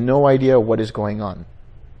 It has no idea what is going on.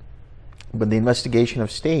 But the investigation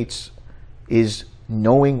of states is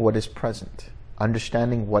knowing what is present,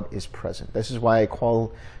 understanding what is present. This is why I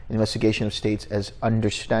call investigation of states as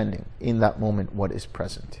understanding in that moment what is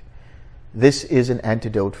present. This is an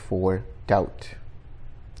antidote for doubt.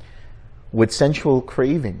 With sensual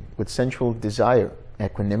craving, with sensual desire,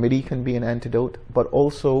 equanimity can be an antidote, but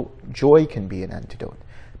also joy can be an antidote.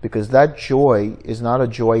 Because that joy is not a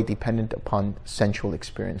joy dependent upon sensual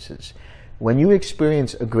experiences. When you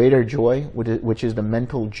experience a greater joy, which is the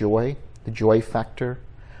mental joy, the joy factor,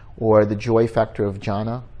 or the joy factor of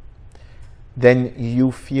jhana, then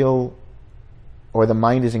you feel, or the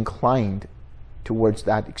mind is inclined towards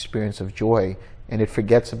that experience of joy, and it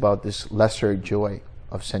forgets about this lesser joy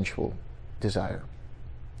of sensual desire.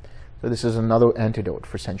 So this is another antidote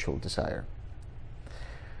for sensual desire.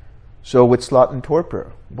 So with sloth and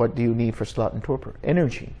torpor, what do you need for sloth and torpor?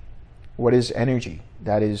 Energy. What is energy?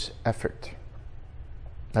 That is effort.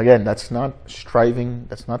 Again, that's not striving,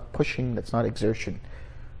 that's not pushing, that's not exertion.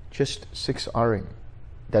 Just 6Ring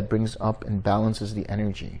that brings up and balances the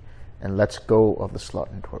energy and lets go of the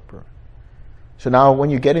sloth and torpor. So now when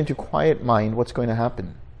you get into quiet mind, what's going to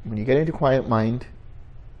happen? When you get into quiet mind,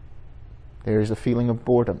 there's a feeling of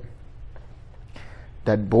boredom.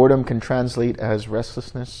 That boredom can translate as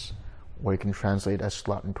restlessness, or it can translate as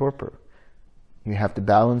sloth and torpor. You have to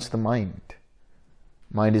balance the mind.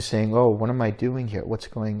 Mind is saying, oh, what am I doing here? What's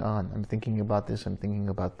going on? I'm thinking about this, I'm thinking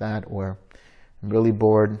about that, or I'm really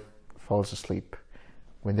bored, falls asleep.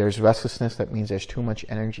 When there's restlessness, that means there's too much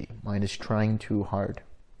energy. Mind is trying too hard.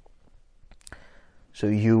 So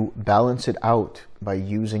you balance it out by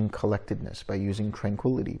using collectedness, by using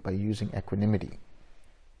tranquility, by using equanimity.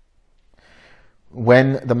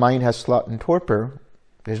 When the mind has sloth and torpor,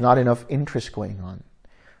 there's not enough interest going on.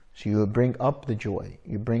 So you bring up the joy,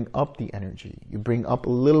 you bring up the energy, you bring up a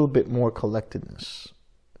little bit more collectedness,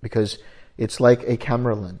 because it's like a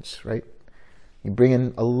camera lens, right? You bring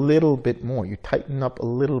in a little bit more, you tighten up a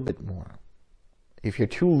little bit more. If you're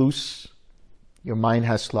too loose, your mind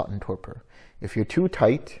has sloth and torpor. If you're too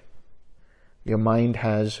tight, your mind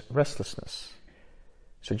has restlessness.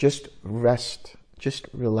 So just rest, just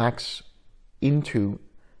relax into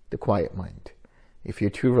the quiet mind. If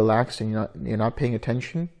you're too relaxed and you're not paying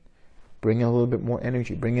attention, Bring in a little bit more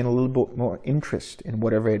energy. Bring in a little bit more interest in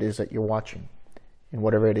whatever it is that you're watching, in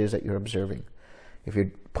whatever it is that you're observing. If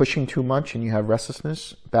you're pushing too much and you have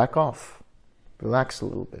restlessness, back off. Relax a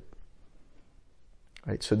little bit.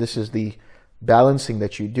 Right? So this is the balancing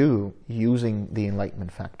that you do using the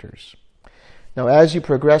enlightenment factors. Now, as you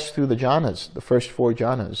progress through the jhanas, the first 4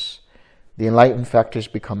 jhanas, the enlightenment factors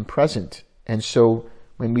become present. And so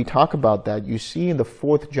when we talk about that, you see in the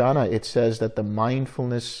 4th jhana, it says that the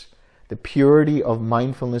mindfulness, the purity of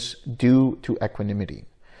mindfulness due to equanimity.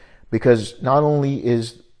 Because not only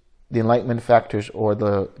is the enlightenment factors or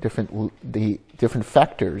the different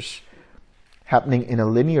factors happening in a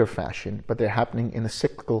linear fashion, but they're happening in a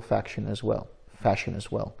cyclical fashion as well.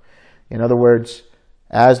 In other words,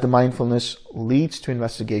 as the mindfulness leads to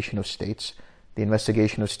investigation of states, the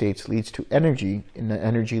investigation of states leads to energy, and the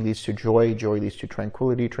energy leads to joy, joy leads to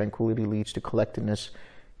tranquility, tranquility leads to collectedness,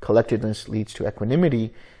 collectedness leads to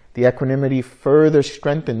equanimity. The equanimity further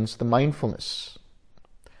strengthens the mindfulness.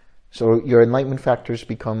 So your enlightenment factors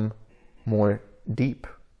become more deep,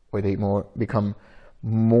 or they become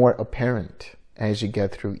more apparent as you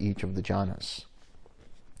get through each of the jhanas.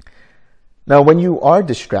 Now, when you are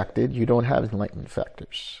distracted, you don't have enlightenment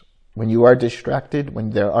factors. When you are distracted,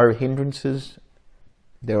 when there are hindrances,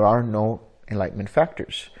 there are no enlightenment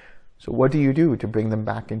factors. So what do you do to bring them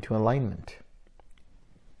back into alignment?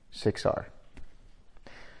 6R.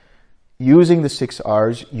 Using the 6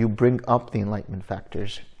 R's, you bring up the enlightenment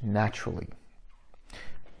factors naturally.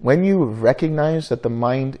 When you recognize that the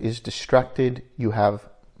mind is distracted, you have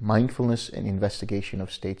mindfulness and investigation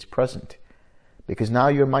of states present. Because now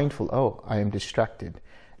you're mindful, oh, I am distracted.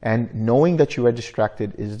 And knowing that you are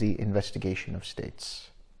distracted is the investigation of states.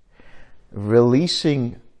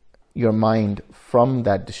 Releasing your mind from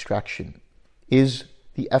that distraction is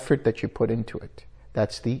the effort that you put into it.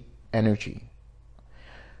 That's the energy.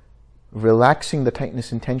 Relaxing the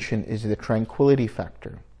tightness and tension is the tranquility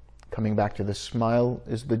factor. Coming back to the smile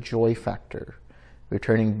is the joy factor.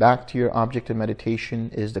 Returning back to your object of meditation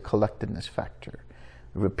is the collectedness factor.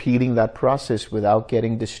 Repeating that process without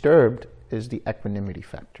getting disturbed is the equanimity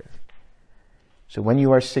factor. So when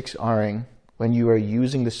you are 6Ring, when you are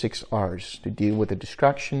using the 6 R's to deal with a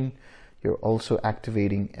distraction, you're also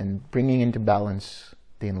activating and bringing into balance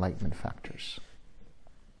the enlightenment factors.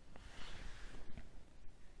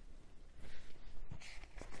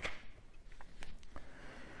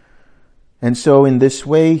 And so in this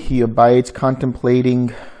way, he abides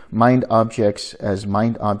contemplating mind objects as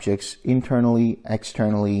mind objects internally,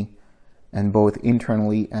 externally, and both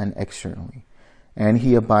internally and externally. And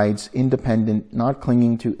he abides independent, not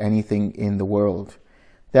clinging to anything in the world.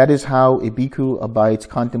 That is how a bhikkhu abides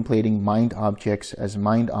contemplating mind objects as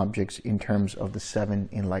mind objects in terms of the 7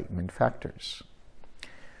 enlightenment factors.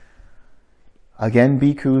 Again, a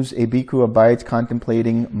bhikkhu abides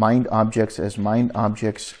contemplating mind objects as mind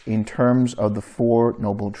objects in terms of the 4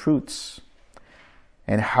 noble truths.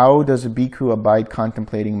 And how does a bhikkhu abide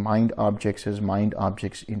contemplating mind objects as mind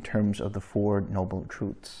objects in terms of the 4 noble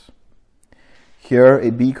truths? Here, a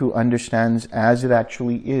bhikkhu understands as it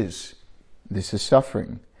actually is. This is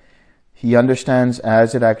suffering. He understands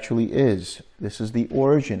as it actually is. This is the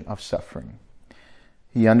origin of suffering.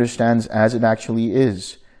 He understands as it actually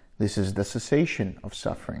is. This is the cessation of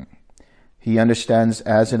suffering. He understands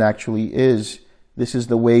as it actually is. This is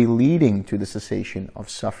the way leading to the cessation of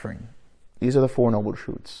suffering. These are the 4 noble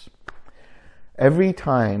truths. Every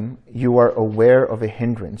time you are aware of a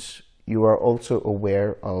hindrance, you are also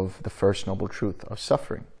aware of the first noble truth of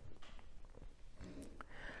suffering.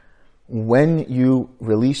 When you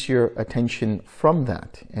release your attention from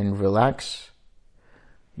that and relax,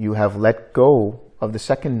 you have let go of the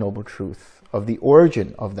second noble truth of the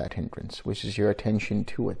origin of that hindrance, which is your attention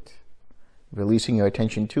to it. Releasing your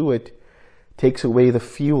attention to it takes away the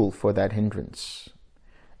fuel for that hindrance.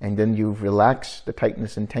 And then you relax the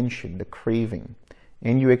tightness and tension, the craving,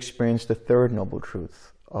 and you experience the third noble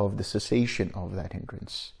truth of the cessation of that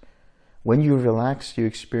hindrance. When you relax, you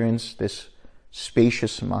experience this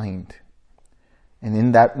spacious mind. And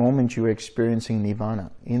in that moment, you are experiencing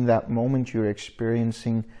Nibbana. In that moment, you are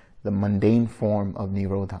experiencing the mundane form of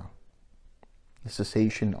Nirodha, the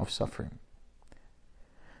cessation of suffering.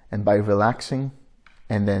 And by relaxing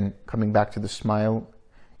and then coming back to the smile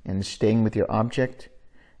and staying with your object,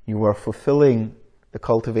 you are fulfilling the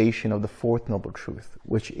cultivation of the 4th noble truth,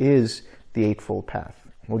 which is the Eightfold Path.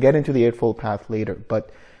 We'll get into the Eightfold Path later,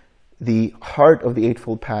 but the heart of the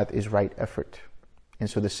Eightfold Path is right effort. And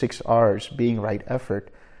so the 6 R's, being right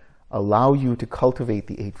effort, allow you to cultivate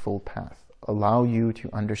the Eightfold Path, allow you to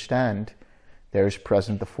understand there is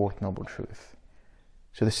present the 4th noble truth.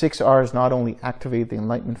 So the 6 R's not only activate the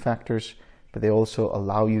enlightenment factors, but they also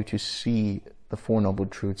allow you to see the Four Noble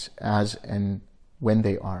Truths as and when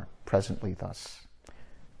they are, presently thus.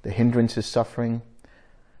 The hindrance is suffering.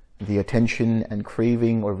 The attention and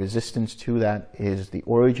craving or resistance to that is the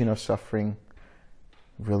origin of suffering.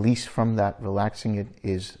 Release from that, relaxing it,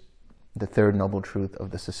 is the third noble truth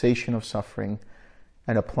of the cessation of suffering.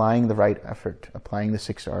 And applying the right effort, applying the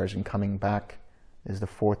 6 R's and coming back, is the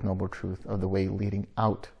fourth noble truth of the way leading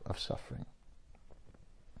out of suffering.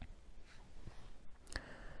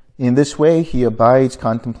 In this way, he abides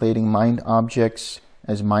contemplating mind objects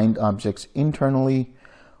as mind objects internally,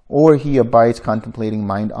 or he abides contemplating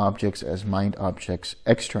mind objects as mind objects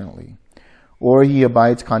externally, or he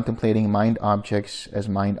abides contemplating mind objects as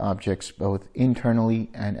mind objects both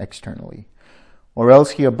internally and externally, or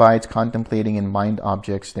else he abides contemplating in mind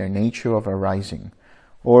objects their nature of arising,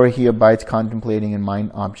 or he abides contemplating in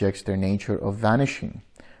mind objects their nature of vanishing,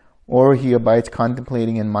 or he abides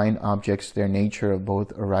contemplating in mind objects their nature of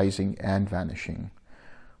both arising and vanishing.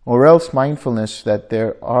 Or else mindfulness that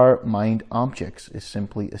there are mind objects is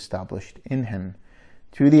simply established in him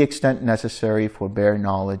to the extent necessary for bare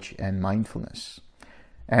knowledge and mindfulness.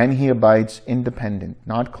 And he abides independent,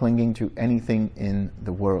 not clinging to anything in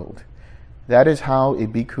the world. That is how a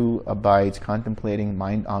bhikkhu abides contemplating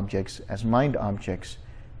mind objects as mind objects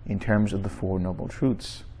in terms of the Four Noble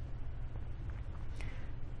Truths.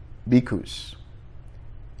 Bhikkhus,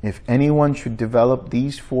 if anyone should develop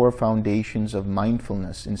these 4 foundations of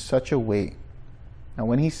mindfulness in such a way, now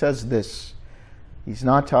when he says this, he's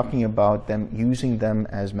not talking about them using them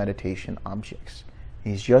as meditation objects.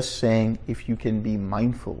 He's just saying if you can be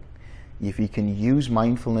mindful, if you can use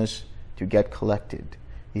mindfulness to get collected,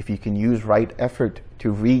 if you can use right effort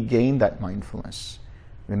to regain that mindfulness,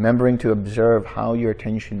 remembering to observe how your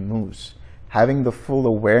attention moves, having the full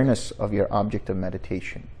awareness of your object of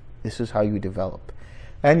meditation. This is how you develop.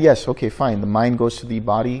 And yes, okay, fine, the mind goes to the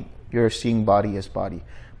body, you're seeing body as body.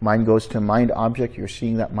 Mind goes to mind object, you're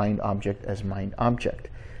seeing that mind object as mind object.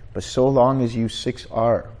 But so long as you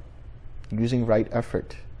 6R, using right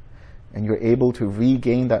effort, and you're able to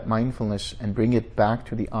regain that mindfulness and bring it back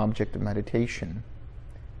to the object of meditation,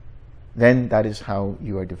 then that is how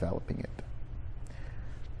you are developing it.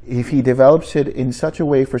 If he develops it in such a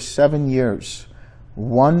way for 7 years,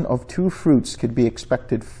 one of 2 fruits could be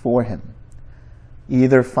expected for him.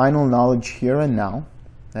 Either final knowledge here and now,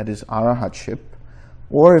 that is arahatship,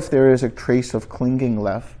 or if there is a trace of clinging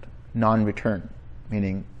left, non-return,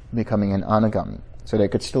 meaning becoming an anagami. So there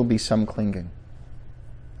could still be some clinging.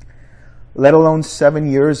 Let alone 7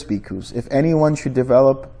 years, bhikkhus. If anyone should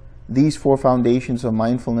develop these 4 foundations of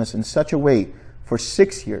mindfulness in such a way for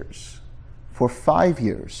 6 years, for 5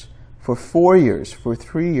 years, for 4 years, for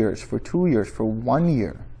 3 years, for 2 years, for 1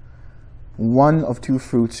 year, one of 2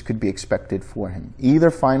 fruits could be expected for him. Either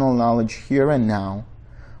final knowledge here and now,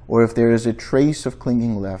 or if there is a trace of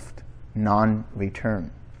clinging left,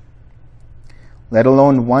 non-return. Let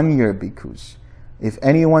alone 1 year, bhikkhus. If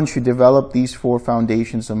anyone should develop these 4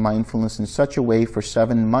 foundations of mindfulness in such a way for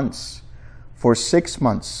 7 months, for 6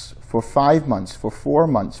 months, for 5 months, for 4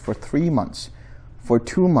 months, for 3 months, for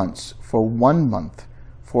 2 months, for 1 month,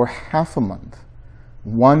 for half a month,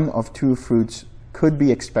 one of 2 fruits could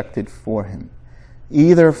be expected for him.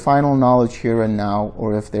 Either final knowledge here and now,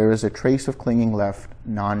 or if there is a trace of clinging left,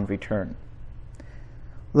 non-return.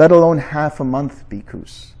 Let alone half a month,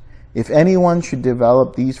 bhikkhus. If anyone should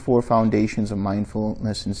develop these 4 foundations of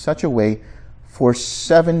mindfulness in such a way for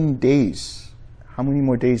 7 days, how many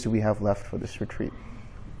more days do we have left for this retreat?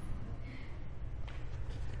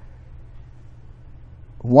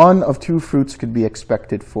 One of 2 fruits could be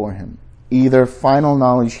expected for him. Either final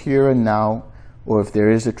knowledge here and now, or if there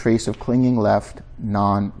is a trace of clinging left,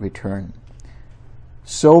 non-return.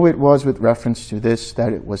 So it was with reference to this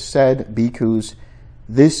that it was said, bhikkhus,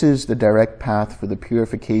 this is the direct path for the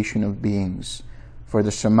purification of beings, for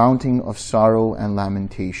the surmounting of sorrow and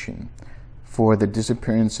lamentation, for the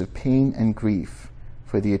disappearance of pain and grief,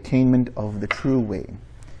 for the attainment of the true way,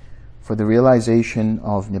 for the realization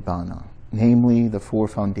of Nibbana, namely the 4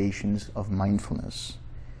 foundations of mindfulness.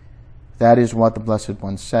 That is what the Blessed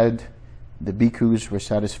One said. The bhikkhus were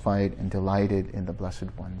satisfied and delighted in the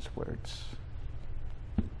Blessed One's words.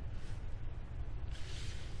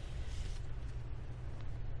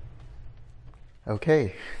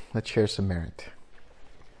 Okay, let's share some merit.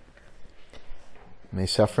 May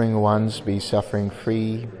suffering ones be suffering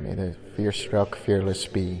free. May the fear-struck fearless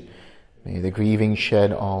be. May the grieving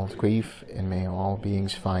shed all grief, and may all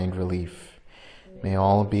beings find relief. May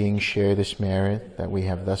all beings share this merit that we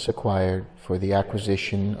have thus acquired for the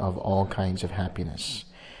acquisition of all kinds of happiness.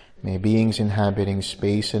 May beings inhabiting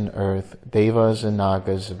space and earth, devas and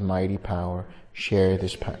nagas of mighty power, share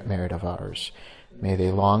this merit of ours. May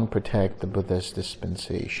they long protect the Buddha's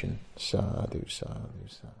dispensation. Sadhu, sadhu,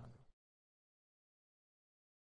 sadhu.